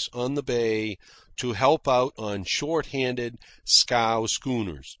days on the bay to help out on short-handed scow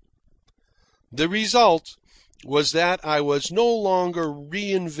schooners. The result was that I was no longer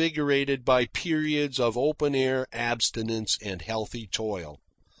reinvigorated by periods of open-air abstinence and healthy toil.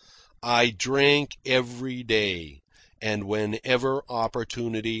 I drank every day, and whenever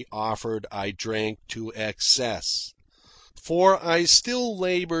opportunity offered, I drank to excess. For I still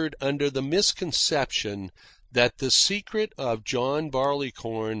laboured under the misconception that the secret of John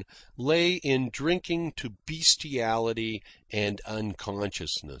Barleycorn lay in drinking to bestiality and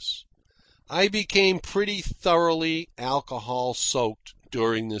unconsciousness. I became pretty thoroughly alcohol-soaked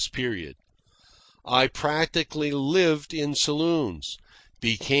during this period. I practically lived in saloons,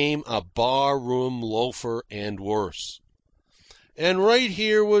 became a bar-room loafer and worse. And right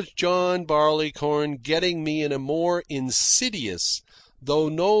here was John Barleycorn getting me in a more insidious, though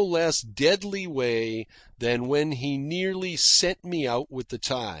no less deadly way than when he nearly sent me out with the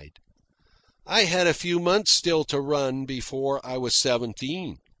tide. I had a few months still to run before I was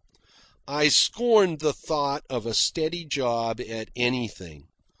 17. I scorned the thought of a steady job at anything.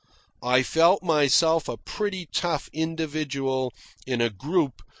 I felt myself a pretty tough individual in a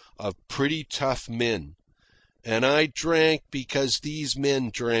group of pretty tough men. And I drank because these men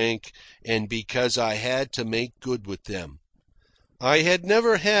drank and because I had to make good with them. I had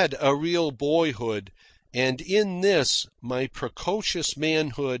never had a real boyhood, and in this, my precocious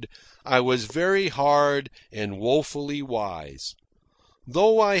manhood, I was very hard and woefully wise.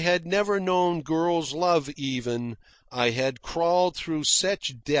 Though I had never known girls' love even, I had crawled through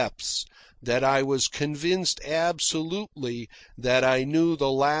such depths that I was convinced absolutely that I knew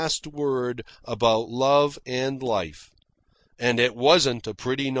the last word about love and life. And it wasn't a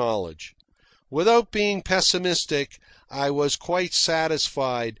pretty knowledge. Without being pessimistic, I was quite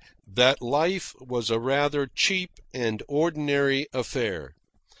satisfied that life was a rather cheap and ordinary affair.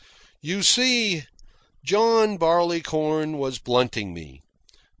 You see, John Barleycorn was blunting me.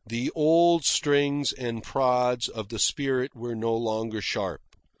 The old strings and prods of the spirit were no longer sharp.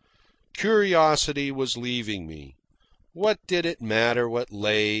 Curiosity was leaving me. What did it matter what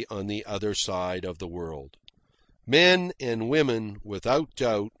lay on the other side of the world? Men and women, without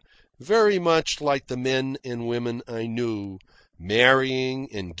doubt, very much like the men and women I knew, marrying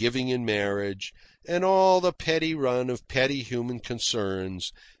and giving in marriage, and all the petty run of petty human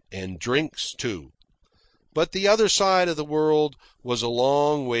concerns, and drinks, too. But the other side of the world was a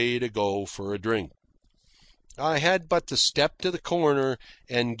long way to go for a drink. I had but to step to the corner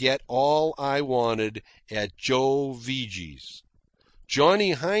and get all I wanted at Joe Vigi's.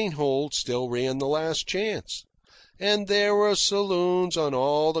 Johnny Heinhold still ran the Last Chance, and there were saloons on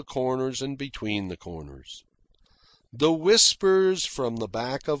all the corners and between the corners. The whispers from the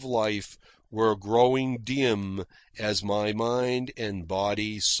back of life were growing dim as my mind and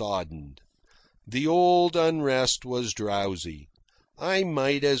body soddened. The old unrest was drowsy. I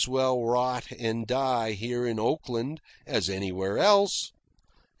might as well rot and die here in Oakland as anywhere else.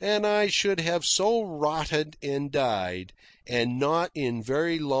 And I should have so rotted and died, and not in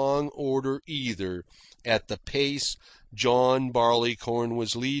very long order either, at the pace John Barleycorn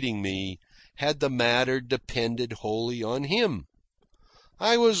was leading me, had the matter depended wholly on him.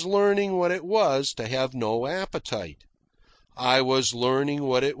 I was learning what it was to have no appetite. I was learning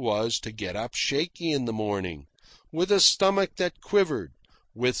what it was to get up shaky in the morning, with a stomach that quivered,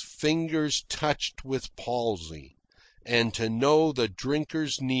 with fingers touched with palsy, and to know the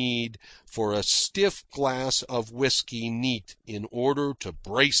drinker's need for a stiff glass of whiskey neat in order to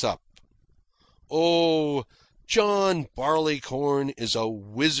brace up. Oh, John Barleycorn is a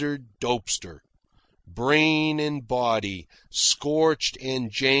wizard dopester. Brain and body, scorched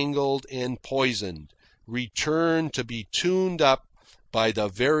and jangled and poisoned, returned to be tuned up by the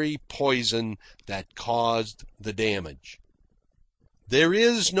very poison that caused the damage. There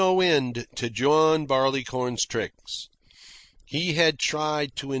is no end to John Barleycorn's tricks. He had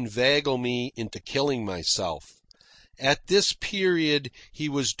tried to inveigle me into killing myself. At this period, he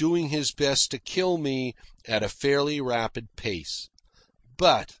was doing his best to kill me at a fairly rapid pace.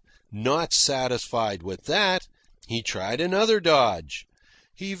 But, not satisfied with that, he tried another dodge.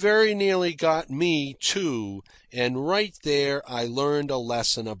 He very nearly got me, too, and right there I learned a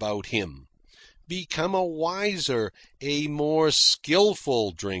lesson about him. Become a wiser, a more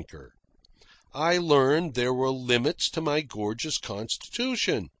skillful drinker. I learned there were limits to my gorgeous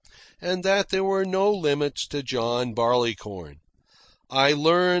constitution, and that there were no limits to John Barleycorn. I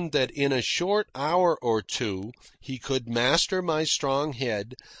learned that in a short hour or two he could master my strong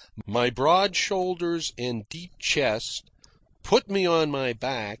head, my broad shoulders and deep chest, put me on my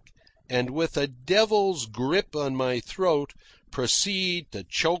back, and with a devil's grip on my throat, proceed to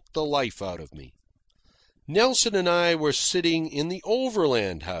choke the life out of me. Nelson and I were sitting in the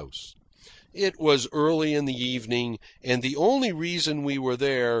Overland House. It was early in the evening, and the only reason we were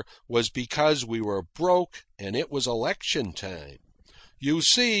there was because we were broke and it was election time. You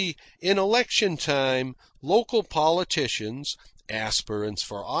see, in election time, local politicians, aspirants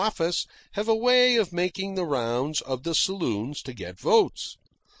for office, have a way of making the rounds of the saloons to get votes.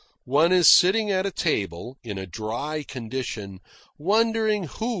 One is sitting at a table, in a dry condition, wondering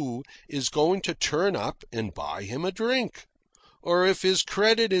who is going to turn up and buy him a drink, or if his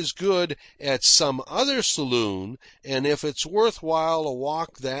credit is good at some other saloon, and if it's worthwhile to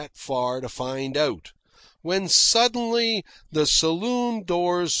walk that far to find out, when suddenly the saloon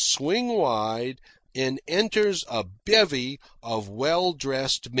doors swing wide and enters a bevy of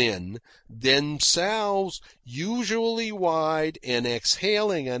well-dressed men, themselves usually wide and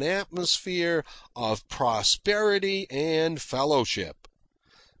exhaling an atmosphere of prosperity and fellowship.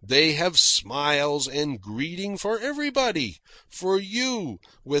 They have smiles and greeting for everybody, for you,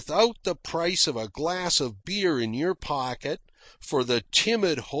 without the price of a glass of beer in your pocket, for the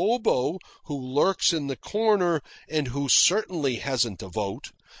timid hobo who lurks in the corner and who certainly hasn't a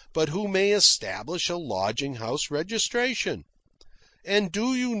vote, but who may establish a lodging-house registration. And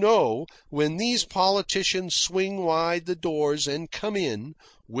do you know, when these politicians swing wide the doors and come in,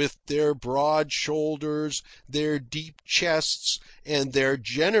 with their broad shoulders, their deep chests, and their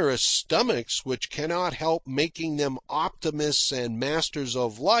generous stomachs which cannot help making them optimists and masters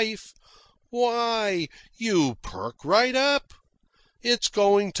of life, why, you perk right up. It's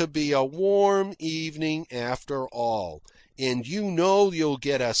going to be a warm evening after all, and you know you'll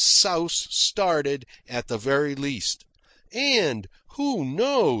get a souse started at the very least. And, who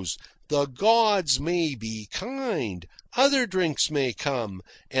knows, the gods may be kind, other drinks may come,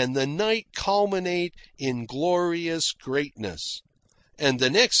 and the night culminate in glorious greatness. And the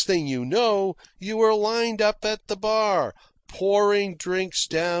next thing you know, you are lined up at the bar, pouring drinks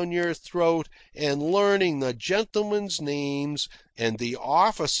down your throat and learning the gentlemen's names and the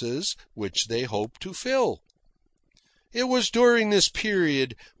offices which they hope to fill. It was during this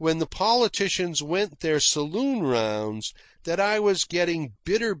period, when the politicians went their saloon rounds, that I was getting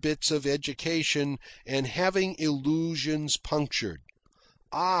bitter bits of education and having illusions punctured.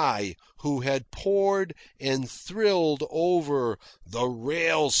 I, who had pored and thrilled over The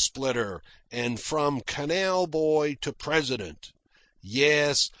Rail Splitter and From Canal Boy to President.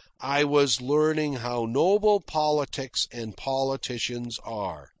 Yes, I was learning how noble politics and politicians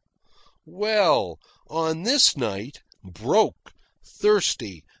are. Well, on this night, broke,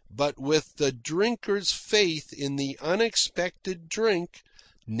 thirsty, but with the drinker's faith in the unexpected drink,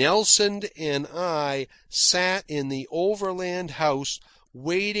 Nelson and I sat in the Overland House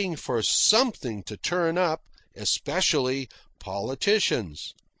waiting for something to turn up, especially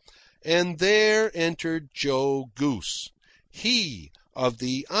politicians. And there entered Joe Goose, he of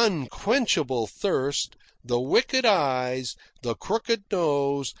the unquenchable thirst, the wicked eyes, the crooked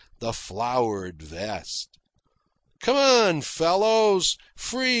nose, the flowered vest. "Come on, fellows,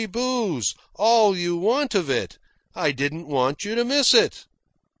 free booze, all you want of it. I didn't want you to miss it."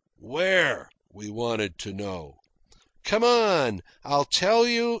 "Where?" we wanted to know. "Come on, I'll tell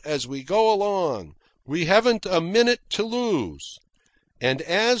you as we go along. We haven't a minute to lose." And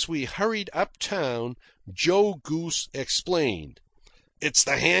as we hurried uptown, Joe Goose explained, "It's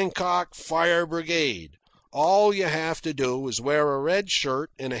the Hancock Fire Brigade. All you have to do is wear a red shirt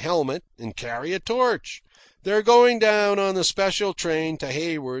and a helmet and carry a torch. They're going down on the special train to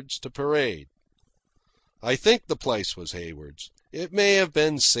Hayward's to parade." I think the place was Hayward's. It may have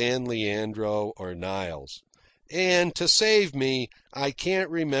been San Leandro or Niles. And to save me, I can't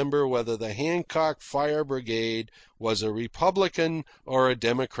remember whether the Hancock Fire Brigade was a Republican or a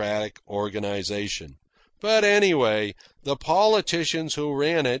Democratic organization. But anyway, the politicians who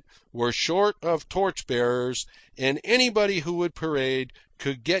ran it were short of torchbearers, and anybody who would parade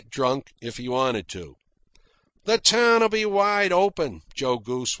could get drunk if he wanted to. "The town'll be wide open," Joe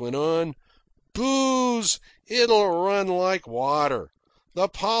Goose went on. "Booze, it'll run like water. The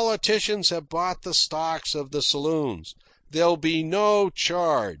politicians have bought the stocks of the saloons. There'll be no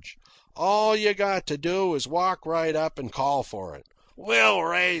charge. All you got to do is walk right up and call for it. We'll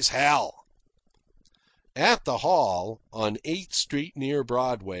raise hell." At the hall, on 8th Street near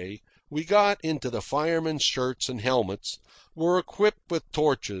Broadway, we got into the firemen's shirts and helmets, were equipped with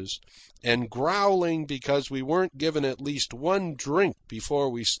torches, and growling because we weren't given at least one drink before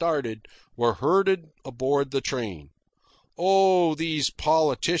we started, were herded aboard the train. Oh, these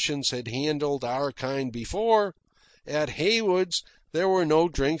politicians had handled our kind before. At Haywood's, there were no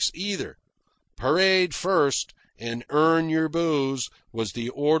drinks either. Parade first and earn your booze was the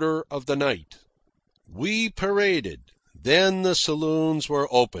order of the night. We paraded. Then the saloons were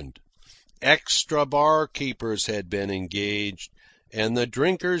opened. Extra barkeepers had been engaged, and the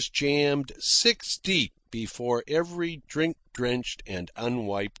drinkers jammed 6 deep before every drink-drenched and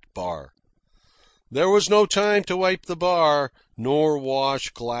unwiped bar. There was no time to wipe the bar, nor wash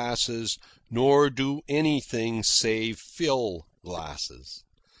glasses, nor do anything save fill glasses.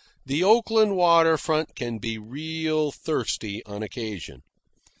 The Oakland waterfront can be real thirsty on occasion.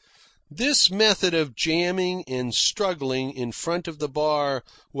 This method of jamming and struggling in front of the bar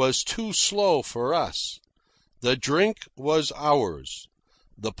was too slow for us. The drink was ours.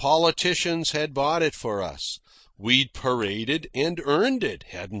 The politicians had bought it for us. We'd paraded and earned it,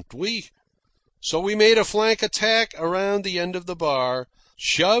 hadn't we? So we made a flank attack around the end of the bar,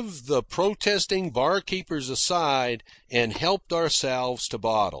 shoved the protesting barkeepers aside, and helped ourselves to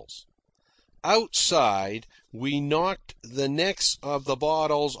bottles. Outside, we knocked the necks of the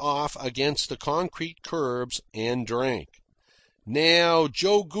bottles off against the concrete curbs and drank. Now,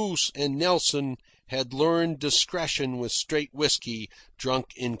 Joe Goose and Nelson had learned discretion with straight whiskey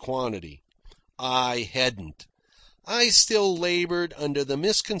drunk in quantity. I hadn't. I still laboured under the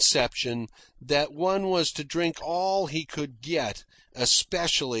misconception that one was to drink all he could get,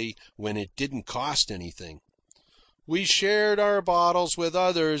 especially when it didn't cost anything. We shared our bottles with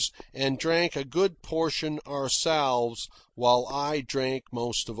others and drank a good portion ourselves, while I drank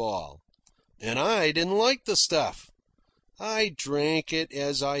most of all. And I didn't like the stuff. I drank it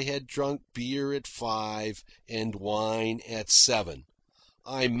as I had drunk beer at 5 and wine at 7.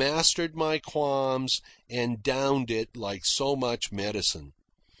 I mastered my qualms and downed it like so much medicine.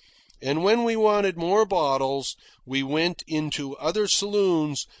 And when we wanted more bottles, we went into other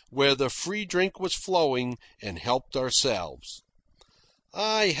saloons where the free drink was flowing and helped ourselves.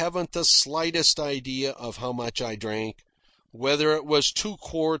 I haven't the slightest idea of how much I drank, whether it was 2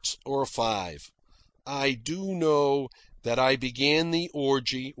 quarts or 5. I do know that I began the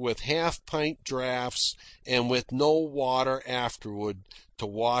orgy with half-pint draughts and with no water afterward to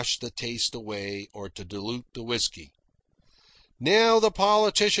wash the taste away or to dilute the whiskey. Now the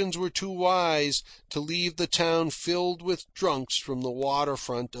politicians were too wise to leave the town filled with drunks from the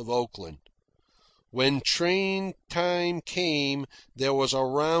waterfront of Oakland. When train time came, there was a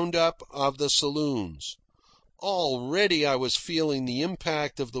round-up of the saloons. Already I was feeling the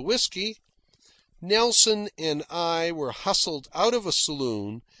impact of the whiskey. Nelson and I were hustled out of a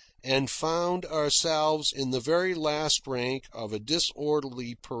saloon and found ourselves in the very last rank of a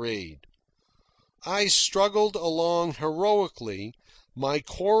disorderly parade. I struggled along heroically, my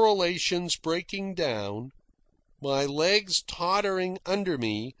correlations breaking down, my legs tottering under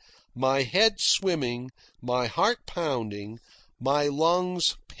me, my head swimming, my heart pounding, my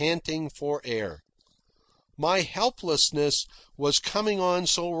lungs panting for air. My helplessness was coming on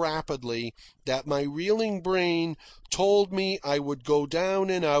so rapidly that my reeling brain told me I would go down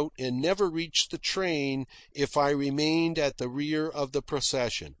and out and never reach the train if I remained at the rear of the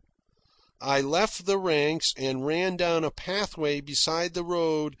procession. I left the ranks and ran down a pathway beside the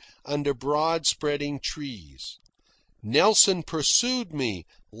road under broad spreading trees. Nelson pursued me,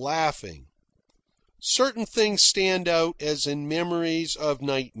 laughing. Certain things stand out as in memories of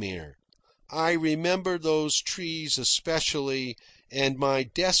nightmare. I remember those trees especially, and my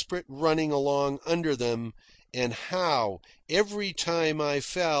desperate running along under them, and how, every time I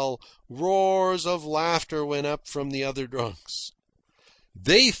fell, roars of laughter went up from the other drunks.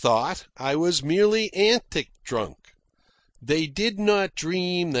 They thought I was merely antic drunk. They did not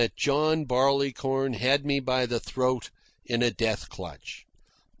dream that John Barleycorn had me by the throat in a death clutch.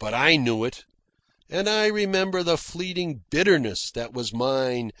 But I knew it, And I remember the fleeting bitterness that was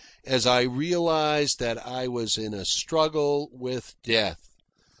mine as I realized that I was in a struggle with death,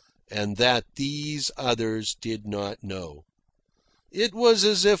 and that these others did not know. It was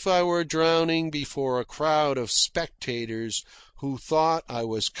as if I were drowning before a crowd of spectators who thought I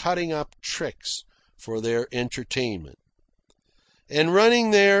was cutting up tricks for their entertainment. And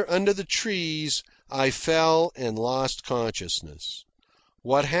running there under the trees, I fell and lost consciousness.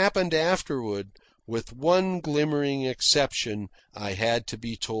 What happened afterward, with one glimmering exception, I had to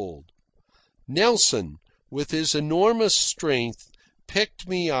be told. Nelson, with his enormous strength, picked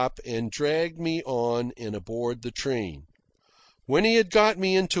me up and dragged me on and aboard the train. When he had got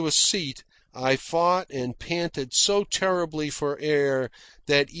me into a seat, I fought and panted so terribly for air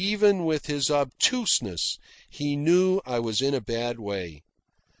that even with his obtuseness, he knew I was in a bad way.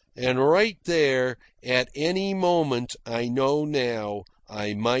 And right there, at any moment, I know now,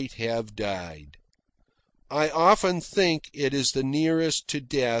 I might have died. I often think it is the nearest to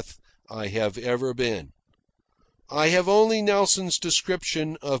death I have ever been. I have only Nelson's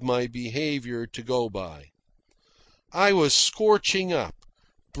description of my behaviour to go by. I was scorching up,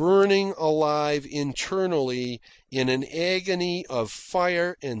 burning alive internally in an agony of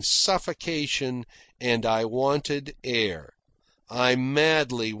fire and suffocation, and I wanted air. I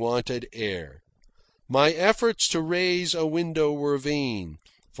madly wanted air. My efforts to raise a window were vain,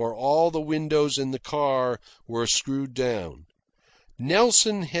 for all the windows in the car were screwed down.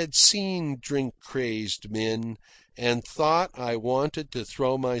 Nelson had seen drink-crazed men and thought I wanted to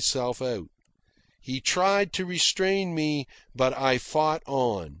throw myself out. He tried to restrain me, but I fought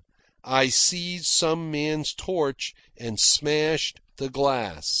on. I seized some man's torch and smashed the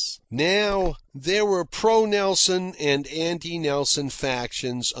glass. Now, there were pro-Nelson and anti-Nelson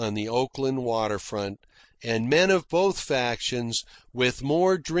factions on the Oakland waterfront, and men of both factions, with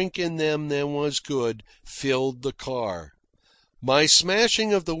more drink in them than was good, filled the car. My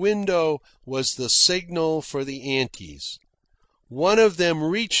smashing of the window was the signal for the antis. One of them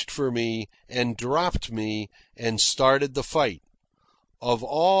reached for me and dropped me and started the fight, of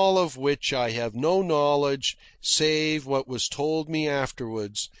all of which I have no knowledge save what was told me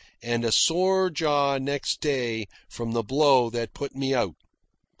afterwards, and a sore jaw next day from the blow that put me out.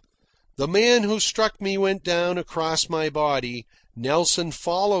 The man who struck me went down across my body. Nelson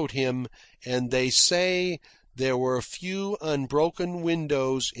followed him, and they say there were a few unbroken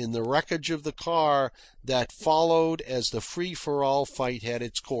windows in the wreckage of the car that followed as the free-for-all fight had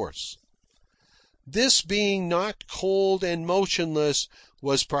its course. This being knocked cold and motionless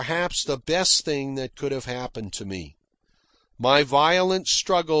was perhaps the best thing that could have happened to me. My violent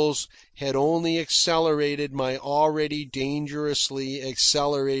struggles had only accelerated my already dangerously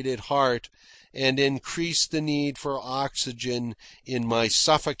accelerated heart and increased the need for oxygen in my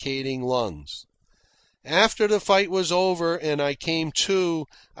suffocating lungs. After the fight was over and I came to,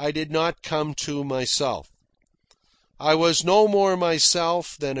 I did not come to myself. I was no more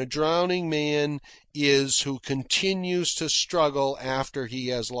myself than a drowning man is who continues to struggle after he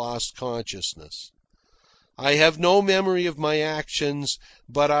has lost consciousness. I have no memory of my actions,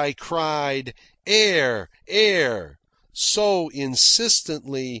 but I cried, "Air! Air!" so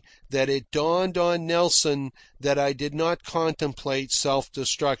insistently that it dawned on Nelson that I did not contemplate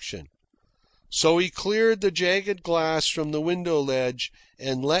self-destruction. So he cleared the jagged glass from the window ledge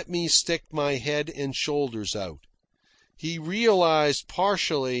and let me stick my head and shoulders out. He realized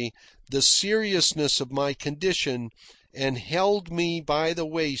partially the seriousness of my condition and held me by the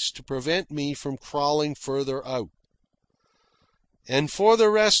waist to prevent me from crawling further out. And for the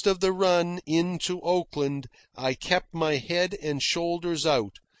rest of the run into Oakland, I kept my head and shoulders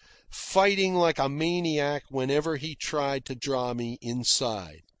out, fighting like a maniac whenever he tried to draw me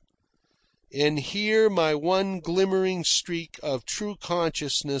inside. And here my one glimmering streak of true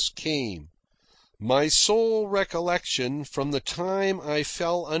consciousness came. My sole recollection from the time I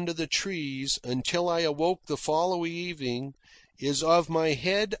fell under the trees until I awoke the following evening is of my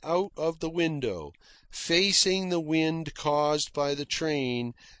head out of the window, facing the wind caused by the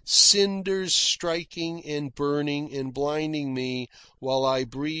train, cinders striking and burning and blinding me while I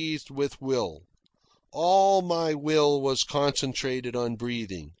breathed with will. All my will was concentrated on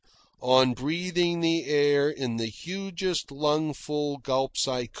breathing the air in the hugest lungful gulps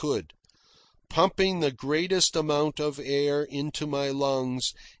I could, pumping the greatest amount of air into my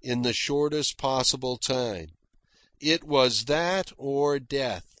lungs in the shortest possible time. It was that or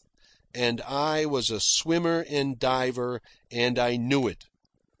death, and I was a swimmer and diver, and I knew it.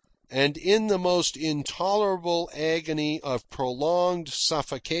 And in the most intolerable agony of prolonged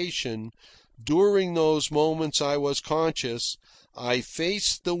suffocation, during those moments I was conscious, I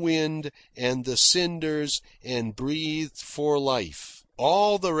faced the wind and the cinders and breathed for life.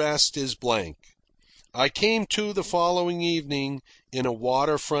 All the rest is blank. I came to the following evening in a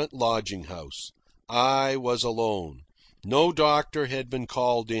waterfront lodging house. I was alone. No doctor had been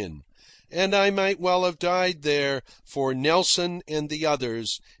called in. And I might well have died there, for Nelson and the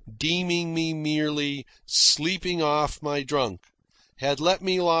others, deeming me merely sleeping off my drunk, had let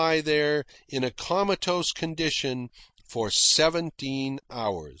me lie there in a comatose condition for 17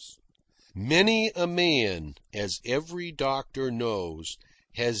 hours. Many a man, as every doctor knows,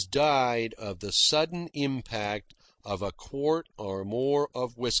 has died of the sudden impact of a quart or more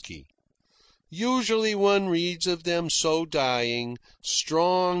of whisky. Usually one reads of them so dying,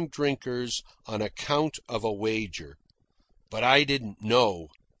 strong drinkers on account of a wager. But I didn't know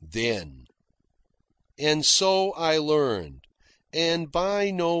then. And so I learned, and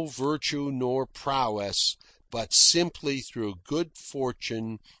by no virtue nor prowess, but simply through good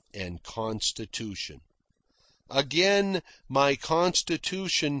fortune and constitution. Again, my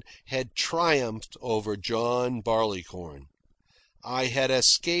constitution had triumphed over John Barleycorn. I had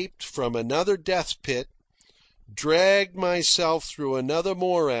escaped from another death pit, dragged myself through another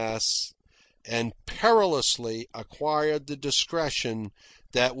morass, and perilously acquired the discretion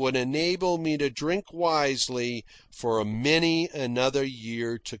that would enable me to drink wisely for many another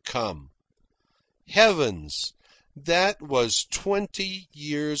year to come. Heavens, that was 20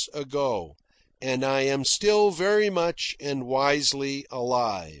 years ago, and I am still very much and wisely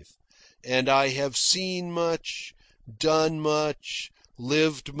alive, and I have seen much, done much,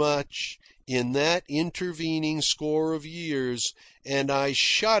 lived much in that intervening score of years, and I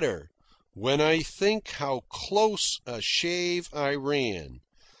shudder when I think how close a shave I ran,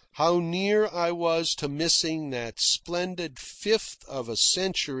 how near I was to missing that splendid fifth of a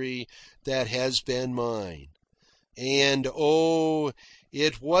century that has been mine. And, oh,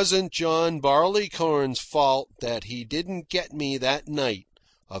 it wasn't John Barleycorn's fault that he didn't get me that night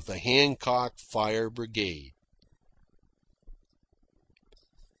of the Hancock Fire Brigade.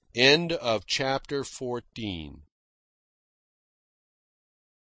 End of chapter 14.